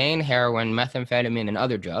of cocaine, heroin, methamphetamine, and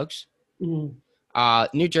other drugs.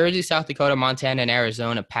 New Jersey, South Dakota, Montana, and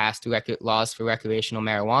Arizona passed laws for recreational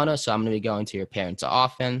marijuana. So I'm going to be going to your parents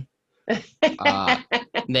often.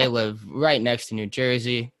 They live right next to New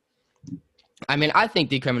Jersey. I mean, I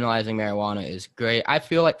think decriminalizing marijuana is great. I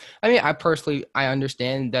feel I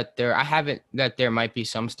understand that there might be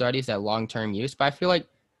some studies that long-term use, but I feel like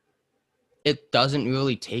it doesn't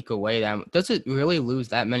really take away does it really lose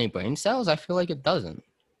that many brain cells? I feel like it doesn't.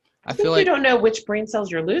 I feel like you don't know which brain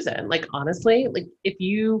cells you're losing. Honestly, if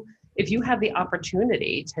you have the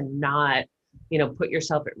opportunity to not, put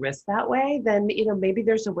yourself at risk that way, then, maybe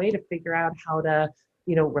there's a way to figure out how to,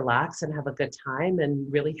 relax and have a good time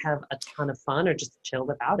and really have a ton of fun or just chill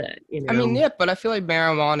without it. I mean, yeah, but I feel like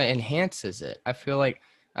marijuana enhances it. I feel like,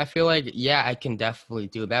 yeah, I can definitely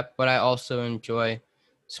do that, but I also enjoy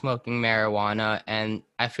smoking marijuana, and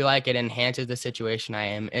I feel like it enhances the situation I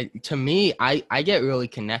am. To me, I get really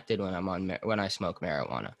connected when I smoke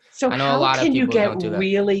marijuana. So I know how a lot can of you people get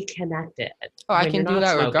really connected? Oh, I can do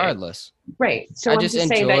that smoking? Regardless. Right. So I I'm just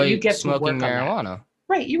saying enjoy that you get smoking to work marijuana. On that.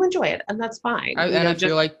 Right. You enjoy it, and that's fine. I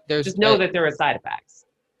feel like there's just know that there are side effects.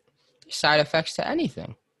 Side effects to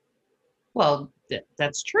anything. Well,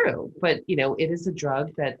 that's true, but it is a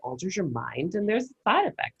drug that alters your mind, and there's a side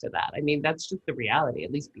effect to that. I mean, that's just the reality.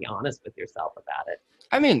 At least be honest with yourself about it.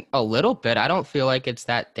 I mean, a little bit. I don't feel like it's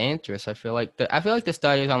that dangerous. I feel like the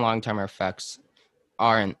studies on long-term effects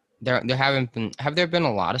aren't there. Have there been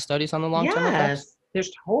a lot of studies on the long-term effects? Yes,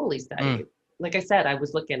 there's totally studies. Like I said, I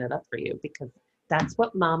was looking it up for you because that's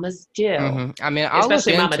what mamas do. I mean,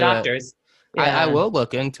 especially mama doctors. Yeah. I will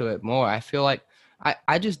look into it more. I feel like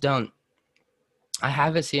I just don't. I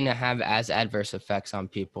haven't seen it have as adverse effects on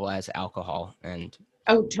people as alcohol and.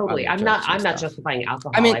 Oh, totally. I'm not justifying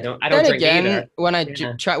alcohol. I mean, I don't drink either.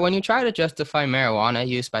 When you try to justify marijuana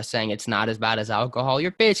use by saying it's not as bad as alcohol,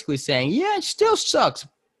 you're basically saying, yeah, it still sucks,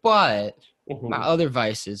 but my other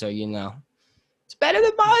vices are, it's better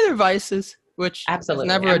than my other vices, which absolutely is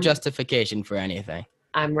never a justification for anything.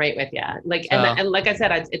 I'm right with you. And like I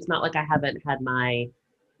said, it's not like I haven't had my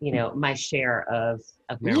my share of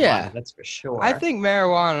marijuana. Yeah, that's for sure. I think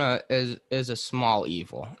marijuana is a small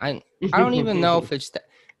evil. I don't even know if it's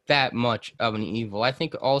that much of an evil. I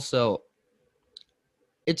think also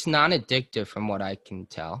it's non-addictive from what I can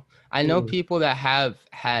tell. I know people that have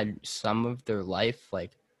had some of their life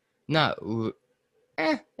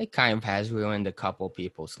it kind of has ruined a couple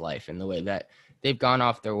people's life in the way that they've gone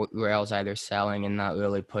off their rails, either selling and not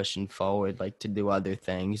really pushing forward to do other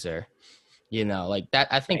things or that.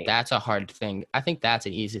 I think that's a hard thing. I think that's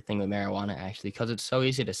an easy thing with marijuana, actually, because it's so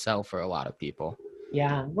easy to sell for a lot of people.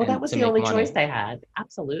 Yeah. Well, that was the only choice they had.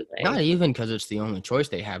 Absolutely. Not even because it's the only choice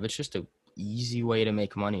they have. It's just an easy way to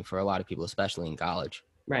make money for a lot of people, especially in college.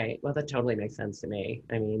 Right. Well, that totally makes sense to me.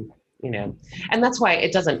 I mean, and that's why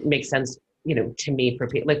it doesn't make sense, to me for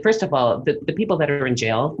people. First of all, the people that are in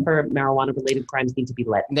jail for marijuana related crimes need to be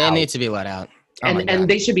let out. They need to be let out. And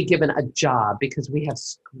they should be given a job because we have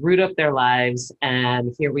screwed up their lives,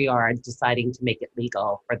 and here we are deciding to make it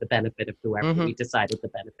legal for the benefit of whoever we decided the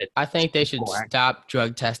benefit. I think they should stop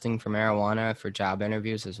drug testing for marijuana for job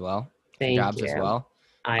interviews as well. As well.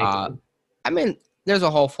 I mean, there's a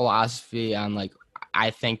whole philosophy on I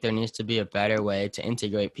think there needs to be a better way to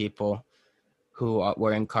integrate people who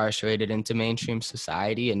were incarcerated into mainstream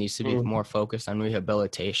society. It needs to be more focused on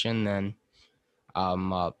rehabilitation than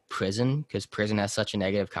prison, because prison has such a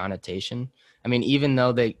negative connotation. I mean, even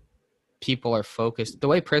though people are focused, the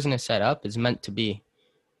way prison is set up is meant to be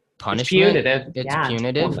punishment. It's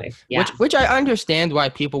punitive. Totally. Yeah. Which I understand why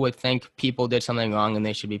people would think people did something wrong and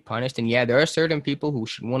they should be punished. And yeah, there are certain people who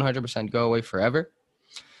should 100% go away forever.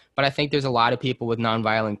 But I think there's a lot of people with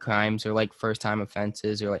nonviolent crimes or first-time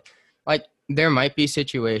offenses or there might be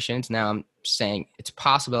situations. Now I'm saying it's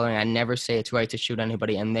possible, and I never say it's right to shoot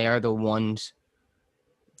anybody, and they are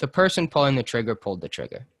the person pulling the trigger pulled the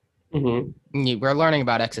trigger. We're learning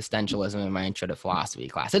about existentialism in my intro to philosophy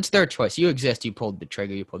class. It's their choice. You exist. You pulled the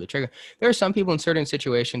trigger. You pulled the trigger. There are some people in certain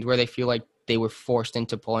situations where they feel like they were forced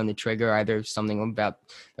into pulling the trigger, either something about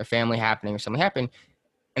their family happening or something happened,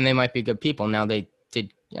 and they might be good people. Now they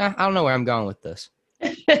did. Yeah, I don't know where I'm going with this.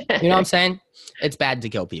 You know what I'm saying? It's bad to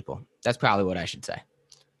kill people. That's probably what I should say.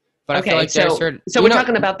 But okay, I feel like so we're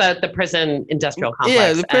talking about the prison industrial complex.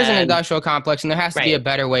 Yeah, the prison industrial complex, and there has to be a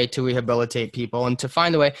better way to rehabilitate people and to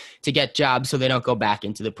find a way to get jobs so they don't go back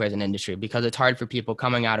into the prison industry, because it's hard for people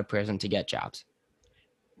coming out of prison to get jobs.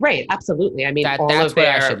 Right, absolutely. I mean, all of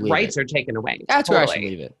their rights are taken away. That's where I should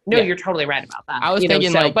leave it. No, you're totally right about that. I was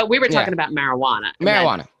thinking but we were talking about marijuana.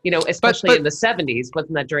 Marijuana. Then, especially in the 70s,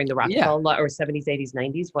 wasn't that during the Rockefeller or 70s, 80s,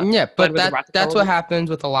 90s? But that's what happens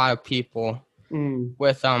with a lot of people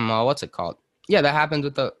with, what's it called? Yeah, that happens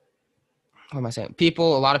with what am I saying? A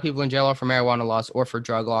lot of people in jail are for marijuana laws or for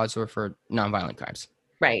drug laws or for nonviolent crimes.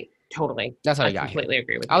 Right, totally. That's what I got. Completely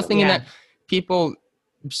agree with you. I was thinking that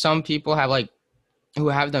some people have who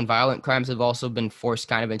have done violent crimes have also been forced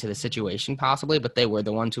kind of into the situation possibly, but they were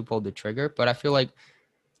the ones who pulled the trigger. But I feel like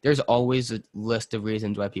there's always a list of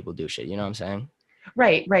reasons why people do shit. You know what I'm saying?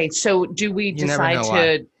 Right. So do we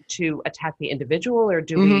decide to attack the individual, or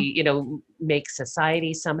do we, make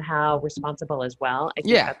society somehow responsible as well? I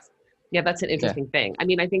think that's an interesting thing. I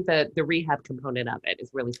mean, I think the rehab component of it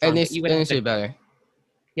is really strong. It needs to be better.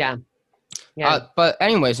 Yeah. But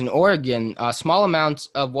anyways, in Oregon, small amounts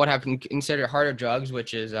of what have been considered harder drugs,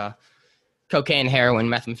 which is cocaine, heroin,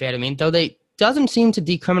 methamphetamine, though they doesn't seem to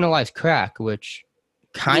decriminalize crack, which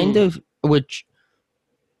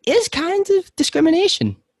is kind of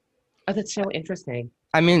discrimination. Oh, that's so interesting.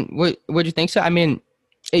 I mean, would you think so? I mean,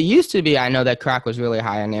 it used to be, I know that crack was really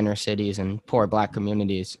high in inner cities and poor black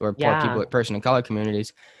communities or poor people, person of color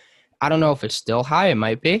communities. I don't know if it's still high. It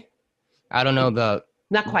might be. I don't know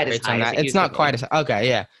not quite as high. It's not quite as okay,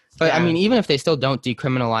 yeah. But I mean, even if they still don't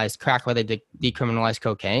decriminalize crack, whether they decriminalize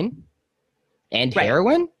cocaine and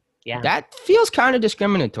heroin, that feels kind of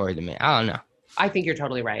discriminatory to me. I don't know. I think you're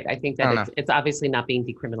totally right. I think that it's obviously not being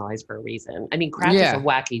decriminalized for a reason. I mean, crack is a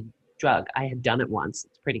wacky drug. I had done it once.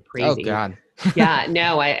 It's pretty crazy. Oh God.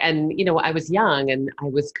 I was young and I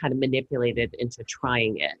was kind of manipulated into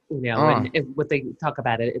trying it, and what they talk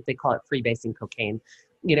about it, they call it freebasing cocaine,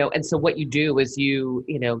 and so what you do is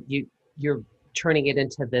you're turning it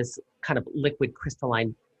into this kind of liquid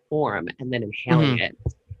crystalline form and then inhaling it.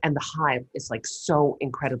 And the high is so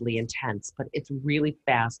incredibly intense, but it's really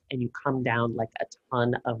fast and you come down like a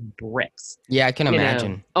ton of bricks. Yeah, I can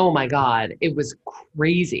imagine. Oh my God. It was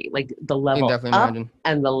crazy. Like the level up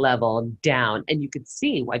and the level down. And you could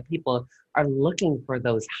see why people are looking for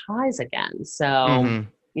those highs again. So,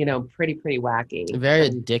 pretty wacky. Very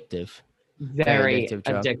addictive. Very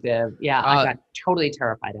addictive. Yeah, I got totally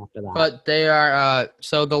terrified after that. But they are,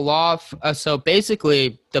 so the law, so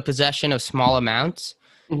basically the possession of small amounts,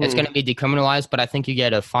 it's going to be decriminalized, but I think you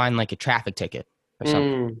get a fine, like a traffic ticket or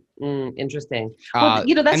something. Interesting. Well,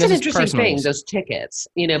 that's an interesting thing, those tickets,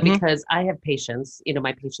 because I have patients,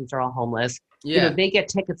 my patients are all homeless. Yeah. They get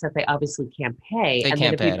tickets that they obviously can't pay. And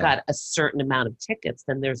then if you've got a certain amount of tickets,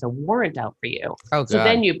 then there's a warrant out for you. Oh, God. So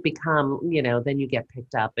then you become, then you get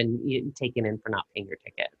picked up and taken in for not paying your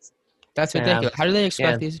tickets. That's ridiculous. How do they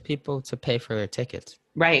expect these people to pay for their tickets?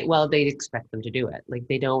 Right. Well, they expect them to do it. Like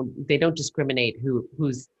they don't discriminate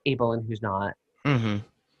who's able and who's not. Mm-hmm.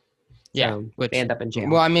 Yeah. So they end up in jail.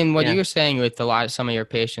 Well, I mean, what you're saying with some of your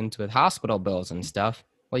patients with hospital bills and stuff,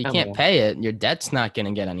 well, you can't pay it. Your debt's not going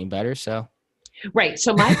to get any better. So. Right.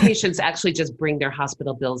 So my patients actually just bring their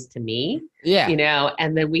hospital bills to me. Yeah.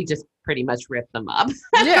 And then we just pretty much rip them up.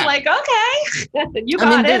 Yeah. Like, okay, you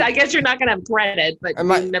got it. I guess you're not going to have credit, but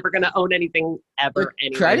you're never going to own anything ever.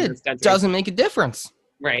 Credit doesn't make a difference.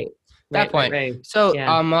 Right. That point. Right. So,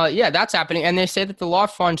 that's happening. And they say that the law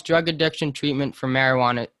funds drug addiction treatment for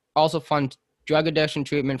marijuana, also funds drug addiction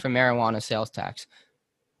treatment for marijuana sales tax.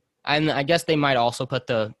 And I guess they might also put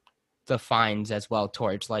the fines as well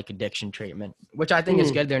towards addiction treatment, which I think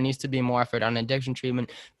is good. There needs to be more effort on addiction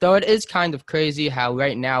treatment, though it is kind of crazy how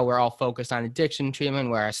right now we're all focused on addiction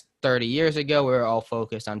treatment, whereas 30 years ago, we were all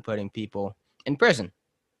focused on putting people in prison.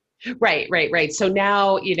 Right. So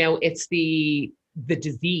now, it's the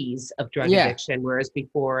disease of drug addiction, whereas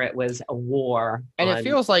before it was a war. And it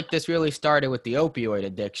feels like this really started with the opioid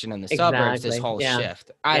addiction in the suburbs, this whole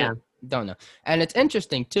shift. I don't know. And it's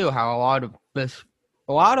interesting too, how a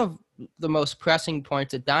lot of the most pressing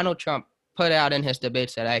points that Donald Trump put out in his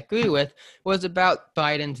debates that I agree with was about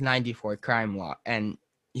Biden's 94 crime law. And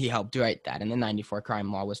he helped write that. And the 94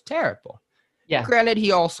 crime law was terrible. Yeah. Granted,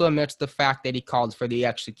 he also admits the fact that he called for the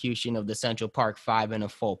execution of the Central Park Five in a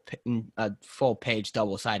full-page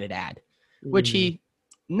double-sided ad, which he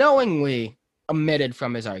knowingly omitted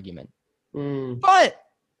from his argument. But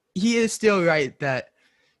he is still right that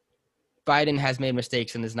Biden has made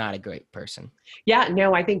mistakes and is not a great person. Yeah,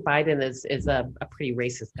 no, I think Biden is a pretty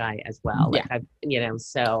racist guy as well. Like, yeah.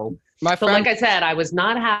 So my friend, like I said, I was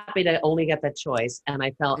not happy to only get that choice. And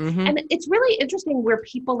I felt, and it's really interesting where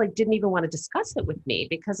people like didn't even want to discuss it with me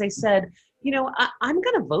because they said, I'm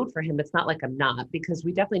going to vote for him. It's not like I'm not, because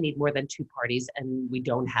we definitely need more than two parties and we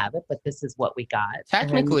don't have it, but this is what we got.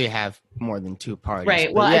 Technically have more than two parties.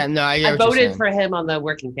 Right. Well, yeah, no, I voted for him on the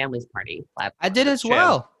Working Families Party platform. I did as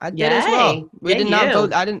well. We did not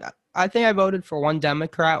vote. I think I voted for one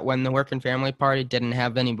Democrat when the Working Family Party didn't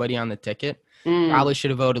have anybody on the ticket. Probably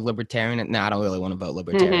should have voted Libertarian. No, I don't really want to vote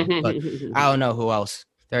Libertarian, but I don't know who else.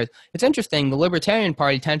 It's interesting. The Libertarian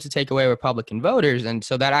Party tends to take away Republican voters, and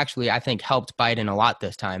so that actually, I think, helped Biden a lot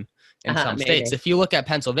this time in some states. If you look at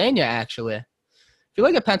Pennsylvania,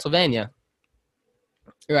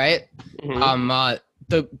 right,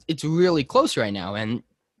 it's really close right now. And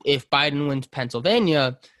if Biden wins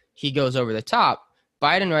Pennsylvania, he goes over the top.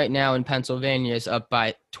 Biden right now in Pennsylvania is up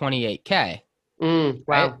by 28K.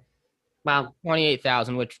 Right? Wow.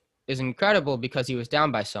 28,000, which is incredible because he was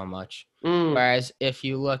down by so much. Whereas if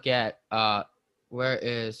you look at where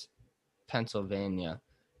is Pennsylvania?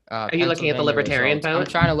 Are you looking at the Libertarian vote? I'm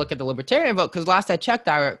trying to look at the Libertarian vote because last I checked,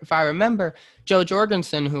 if I remember, Joe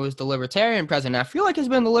Jorgensen, who was the Libertarian president, I feel like has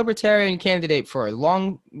been the Libertarian candidate for a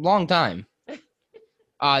long, long time.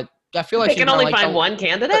 I feel like they can only find one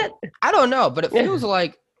candidate? I don't know, but it feels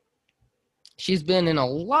like she's been in a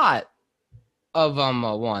lot of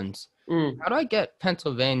ones. How do I get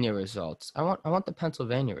Pennsylvania results? I want the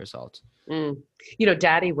Pennsylvania results.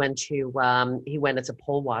 Daddy went to he went as a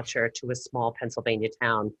poll watcher to a small Pennsylvania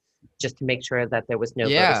town just to make sure that there was no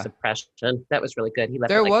voter suppression. That was really good. He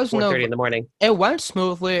left at 4:30 in the morning. It went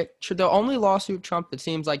smoothly. The only lawsuit Trump, it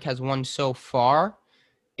seems like, has won so far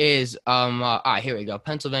is here we go.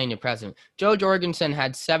 Pennsylvania president Joe Jorgensen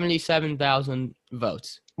had 77,000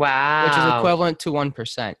 votes. Wow, which is equivalent to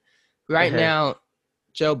 1%. Right now,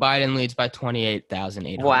 Joe Biden leads by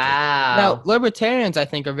 28,800. Wow. Now, libertarians, I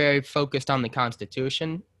think, are very focused on the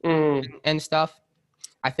Constitution and stuff.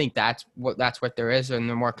 I think that's what there is, and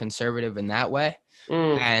they're more conservative in that way.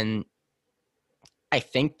 And I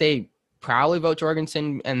think they probably vote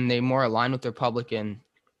Jorgensen, and they more align with the Republican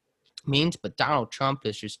means. But Donald Trump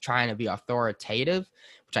is just trying to be authoritative,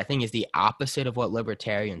 which I think is the opposite of what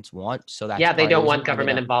libertarians want. So that's they don't want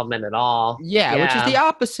government involvement at all. Yeah, which is the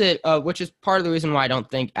opposite. Which is part of the reason why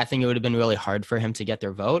I think it would have been really hard for him to get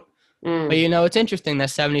their vote. But it's interesting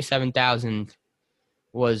that 77,000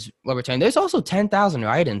 was libertarian. There's also 10,000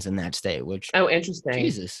 write-ins in that state. Which interesting.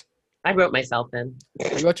 Jesus. I wrote myself in.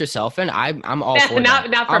 You wrote yourself in? I'm all for that.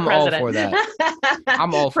 Not for I'm president. All for that.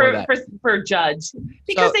 I'm all for that. For judge.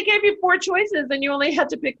 Because they gave you 4 choices and you only had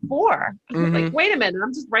to pick 4. Like, wait a minute,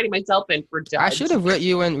 I'm just writing myself in for judge. I should have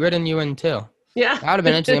written you in too. Yeah. That would have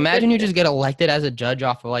been interesting. Imagine you just get elected as a judge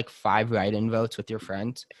off of 5 write-in votes with your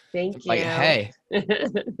friends. Thank you. Hey,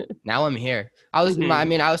 now I'm here. I was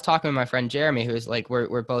talking with my friend Jeremy, who's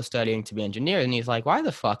we're both studying to be engineers, and he's like, why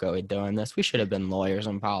the fuck are we doing this? We should have been lawyers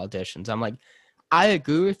and politicians. I'm like, I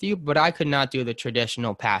agree with you, but I could not do the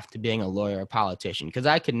traditional path to being a lawyer or politician because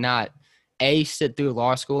I could not, A, sit through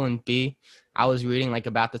law school, and B, I was reading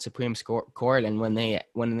about the Supreme Court, and when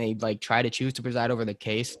they try to choose to preside over the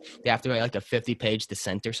case, they have to write a 50-page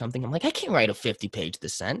dissent or something. I'm like, I can't write a 50-page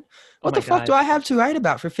dissent. What the fuck do I have to write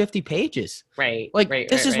about for 50 pages? Right.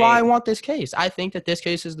 This is why I want this case. I think that this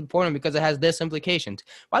case is important because it has this implications.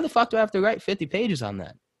 Why the fuck do I have to write 50 pages on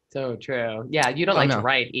that? So true. Yeah, you don't to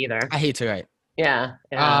write either. I hate to write. Yeah.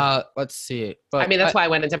 Let's see. But that's why I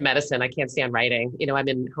went into medicine. I can't stand writing. I'm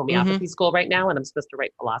in homeopathy school right now, and I'm supposed to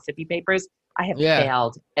write philosophy papers. I have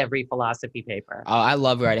failed every philosophy paper. Oh, I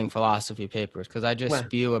love writing philosophy papers because I just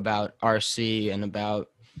spew about RC and about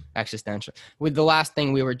existential. With the last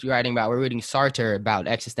thing we were writing about, we're reading Sartre about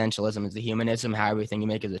existentialism as the humanism, how everything you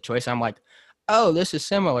make is a choice. I'm like, oh, this is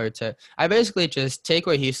similar to. I basically just take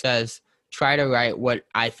what he says, try to write what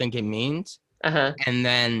I think it means, and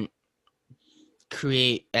then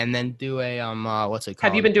create and then do a what's it called?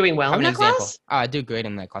 Have you been doing well in that class? I do great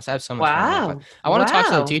in that class. I have so much fun. I want to talk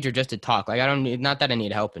to the teacher just to talk. I don't need, not that I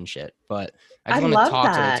need help and shit, but I just want to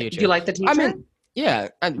talk to the teacher. Do you like the teacher? I mean, yeah.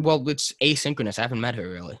 Well, it's asynchronous. I haven't met her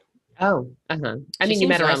really. Oh, I mean, you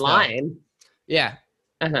met her online. Though. Yeah.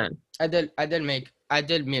 I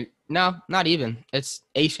did meet. No, not even. It's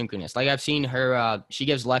asynchronous. I've seen her. She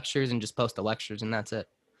gives lectures and just posts the lectures, and that's it.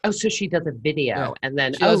 Oh, so she does a video and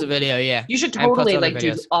then she does a video, yeah. You should totally like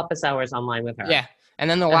do office hours online with her. Yeah. And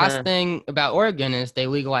then the last thing about Oregon is they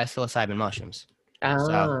legalize psilocybin mushrooms.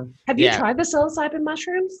 So, have you tried the psilocybin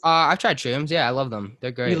mushrooms? I've tried shrooms. Yeah, I love them.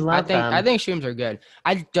 They're great. You love them. I think shrooms are good.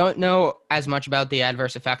 I don't know as much about the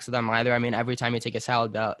adverse effects of them either. I mean, every time you take a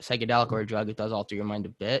psychedelic or a drug, it does alter your mind a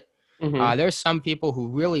bit. Mm-hmm. There's some people who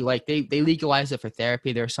really they legalize it for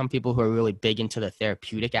therapy. There are some people who are really big into the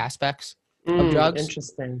therapeutic aspects of drugs.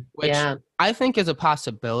 Interesting. Which I think is a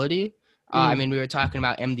possibility. I mean, we were talking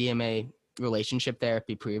about MDMA relationship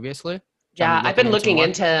therapy previously. Yeah, I've been looking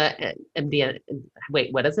into MDMA.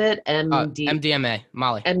 Wait, what is it? MDMA,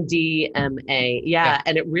 Molly. MDMA. Yeah,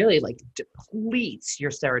 and it really like depletes your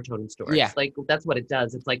serotonin stores. Yeah. Like that's what it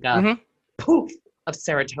does. It's like a poof of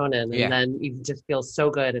serotonin, and then you just feel so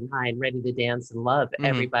good and high and ready to dance and love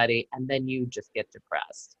everybody, and then you just get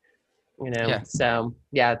depressed. So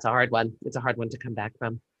it's a hard one. It's a hard one to come back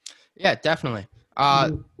from. Yeah, definitely.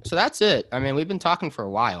 So that's it. I mean, we've been talking for a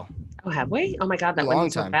while. Oh, have we? Oh my God, that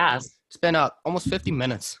went so fast. It's been almost 50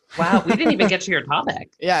 minutes. Wow, we didn't even get to your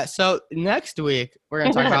topic. Yeah, so next week we're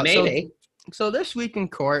going to talk about maybe. So this week in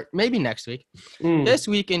court, maybe next week. This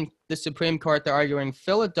week in the Supreme Court, they're arguing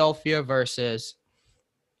Philadelphia versus,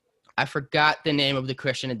 I forgot the name of the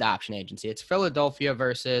Christian adoption agency. It's Philadelphia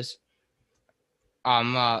versus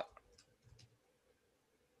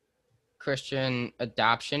Christian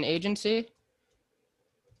Adoption Agency.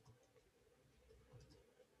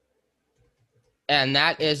 And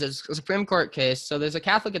that is a Supreme Court case. So there's a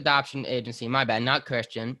Catholic adoption agency. My bad, not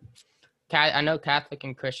Christian. I know Catholic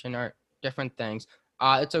and Christian are different things.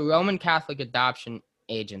 It's a Roman Catholic adoption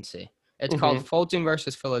agency. It's called Fulton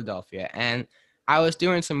versus Philadelphia. And I was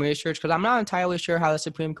doing some research because I'm not entirely sure how the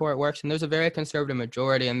Supreme Court works. And there's a very conservative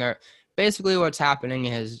majority. And they're basically what's happening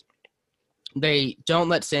is they don't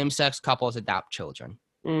let same-sex couples adopt children.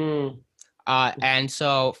 And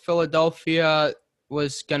so Philadelphia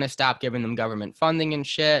was going to stop giving them government funding and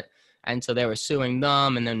shit. And so they were suing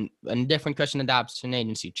them. And then a different Christian adoption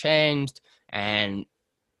agency changed. And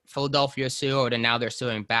Philadelphia sued. And now they're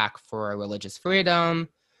suing back for religious freedom,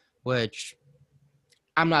 which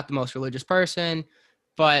I'm not the most religious person.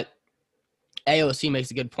 But AOC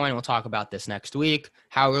makes a good point. We'll talk about this next week.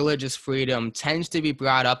 How religious freedom tends to be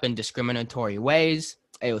brought up in discriminatory ways.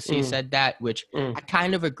 AOC said that, which I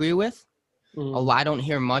kind of agree with. I don't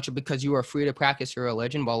hear much because you are free to practice your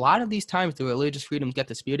religion. But a lot of these times the religious freedoms get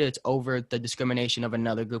disputed. It's over the discrimination of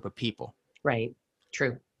another group of people. Right.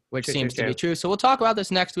 True. Which seems to be true. So we'll talk about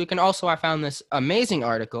this next week. And also I found this amazing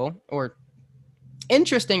article, or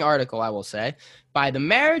interesting article, I will say, by the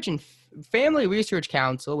Marriage and Family Research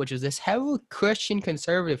Council, which is this heavily Christian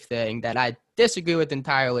conservative thing that I disagree with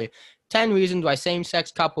entirely. 10 reasons why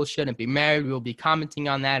same-sex couples shouldn't be married. We'll be commenting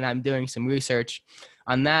on that, and I'm doing some research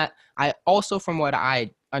on that. I also, from what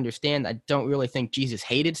I understand, I don't really think Jesus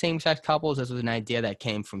hated same-sex couples. This was an idea that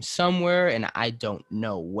came from somewhere, and I don't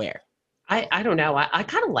know where. I don't know. I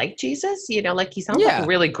kind of like Jesus. Like he sounds like a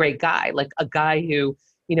really great guy, like a guy who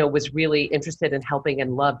was really interested in helping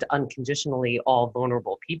and loved unconditionally all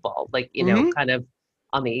vulnerable people, like, kind of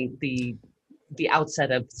on the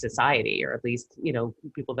outset of society, or at least,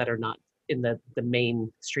 people that are not in the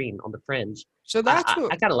mainstream, on the fringe. So that's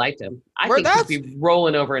I kind of liked him. I think he'd be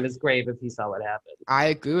rolling over in his grave if he saw what happened. I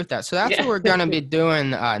agree with that. So that's what we're going to be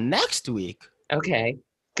doing next week. Okay,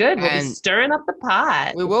 good. We'll be stirring up the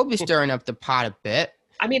pot. We will be stirring up the pot a bit.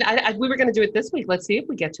 I mean, we were going to do it this week. Let's see if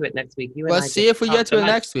we get to it next week. Let's see if we get to it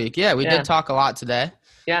next week. Yeah, we did talk a lot today.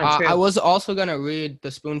 Yeah, true. I was also going to read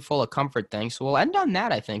the Spoonful of Comfort thing, so we'll end on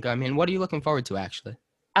that, I think. I mean, what are you looking forward to, actually?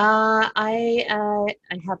 I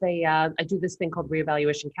have I do this thing called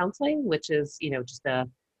reevaluation counseling, which is, just a,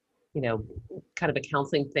 kind of a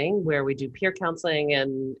counseling thing where we do peer counseling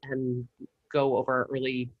and go over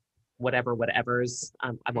early whatevers.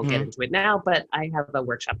 I won't get into it now, but I have a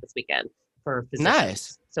workshop this weekend for physicians.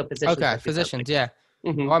 Nice. So physicians. Okay, physicians, yeah.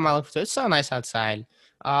 What am I looking for? It's so nice outside.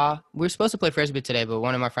 We were supposed to play Frisbee today, but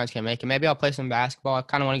one of my friends can't make it. Maybe I'll play some basketball. I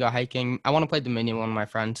kind of want to go hiking. I want to play Dominion with one of my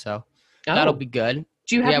friends, so that'll be good.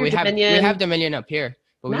 Do you have your Dominion? We have Dominion up here,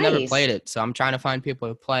 but we've never played it, so I'm trying to find people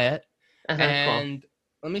to play it. And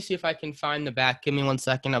let me see if I can find the back. Give me 1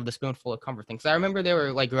 second of the Spoonful of Comfort thing, because I remember they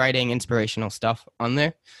were like writing inspirational stuff on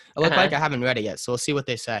there. It looked like I haven't read it yet, so we'll see what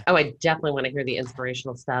they say. Oh, I definitely want to hear the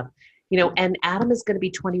inspirational stuff. And Adam is going to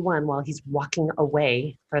be 21 while he's walking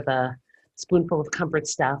away for the Spoonful of Comfort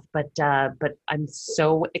stuff. But I'm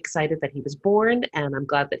so excited that he was born, and I'm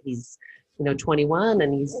glad that he's 21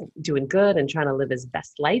 and he's doing good and trying to live his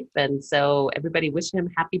best life. And so everybody wish him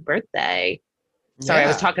happy birthday. Sorry, I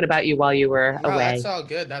was talking about you while you were away. That's all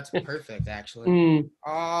good. That's perfect, actually.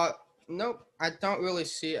 Nope, I don't really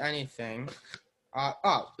see anything.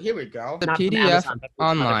 Here we go. The PDF Amazon,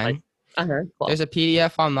 online. Cool. There's a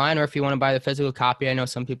PDF online, or if you want to buy the physical copy, I know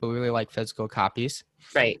some people really like physical copies.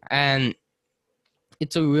 Right. And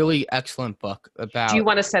it's a really excellent book about. Do you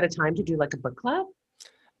want to set a time to do like a book club?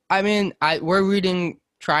 I mean, we're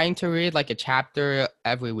trying to read like a chapter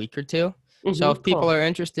every week or two. So if people are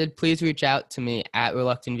interested, please reach out to me at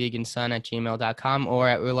reluctantveganson@gmail.com or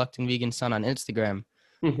at reluctantveganson on Instagram.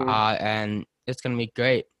 And it's going to be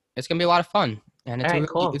great. It's going to be a lot of fun. And it's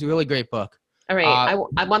it's a really great book. All right.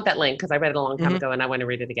 I want that link because I read it a long time ago and I want to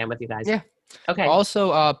read it again with you guys. Yeah. Okay.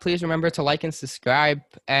 Also, please remember to like and subscribe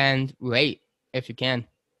and rate if you can.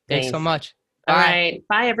 Thanks so much. Bye. All right.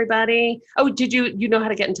 Bye, everybody. Oh, you know how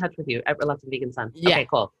to get in touch with you at Reluctant Vegan Son? Yeah. Okay,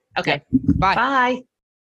 cool. Okay. Yeah. Bye. Bye.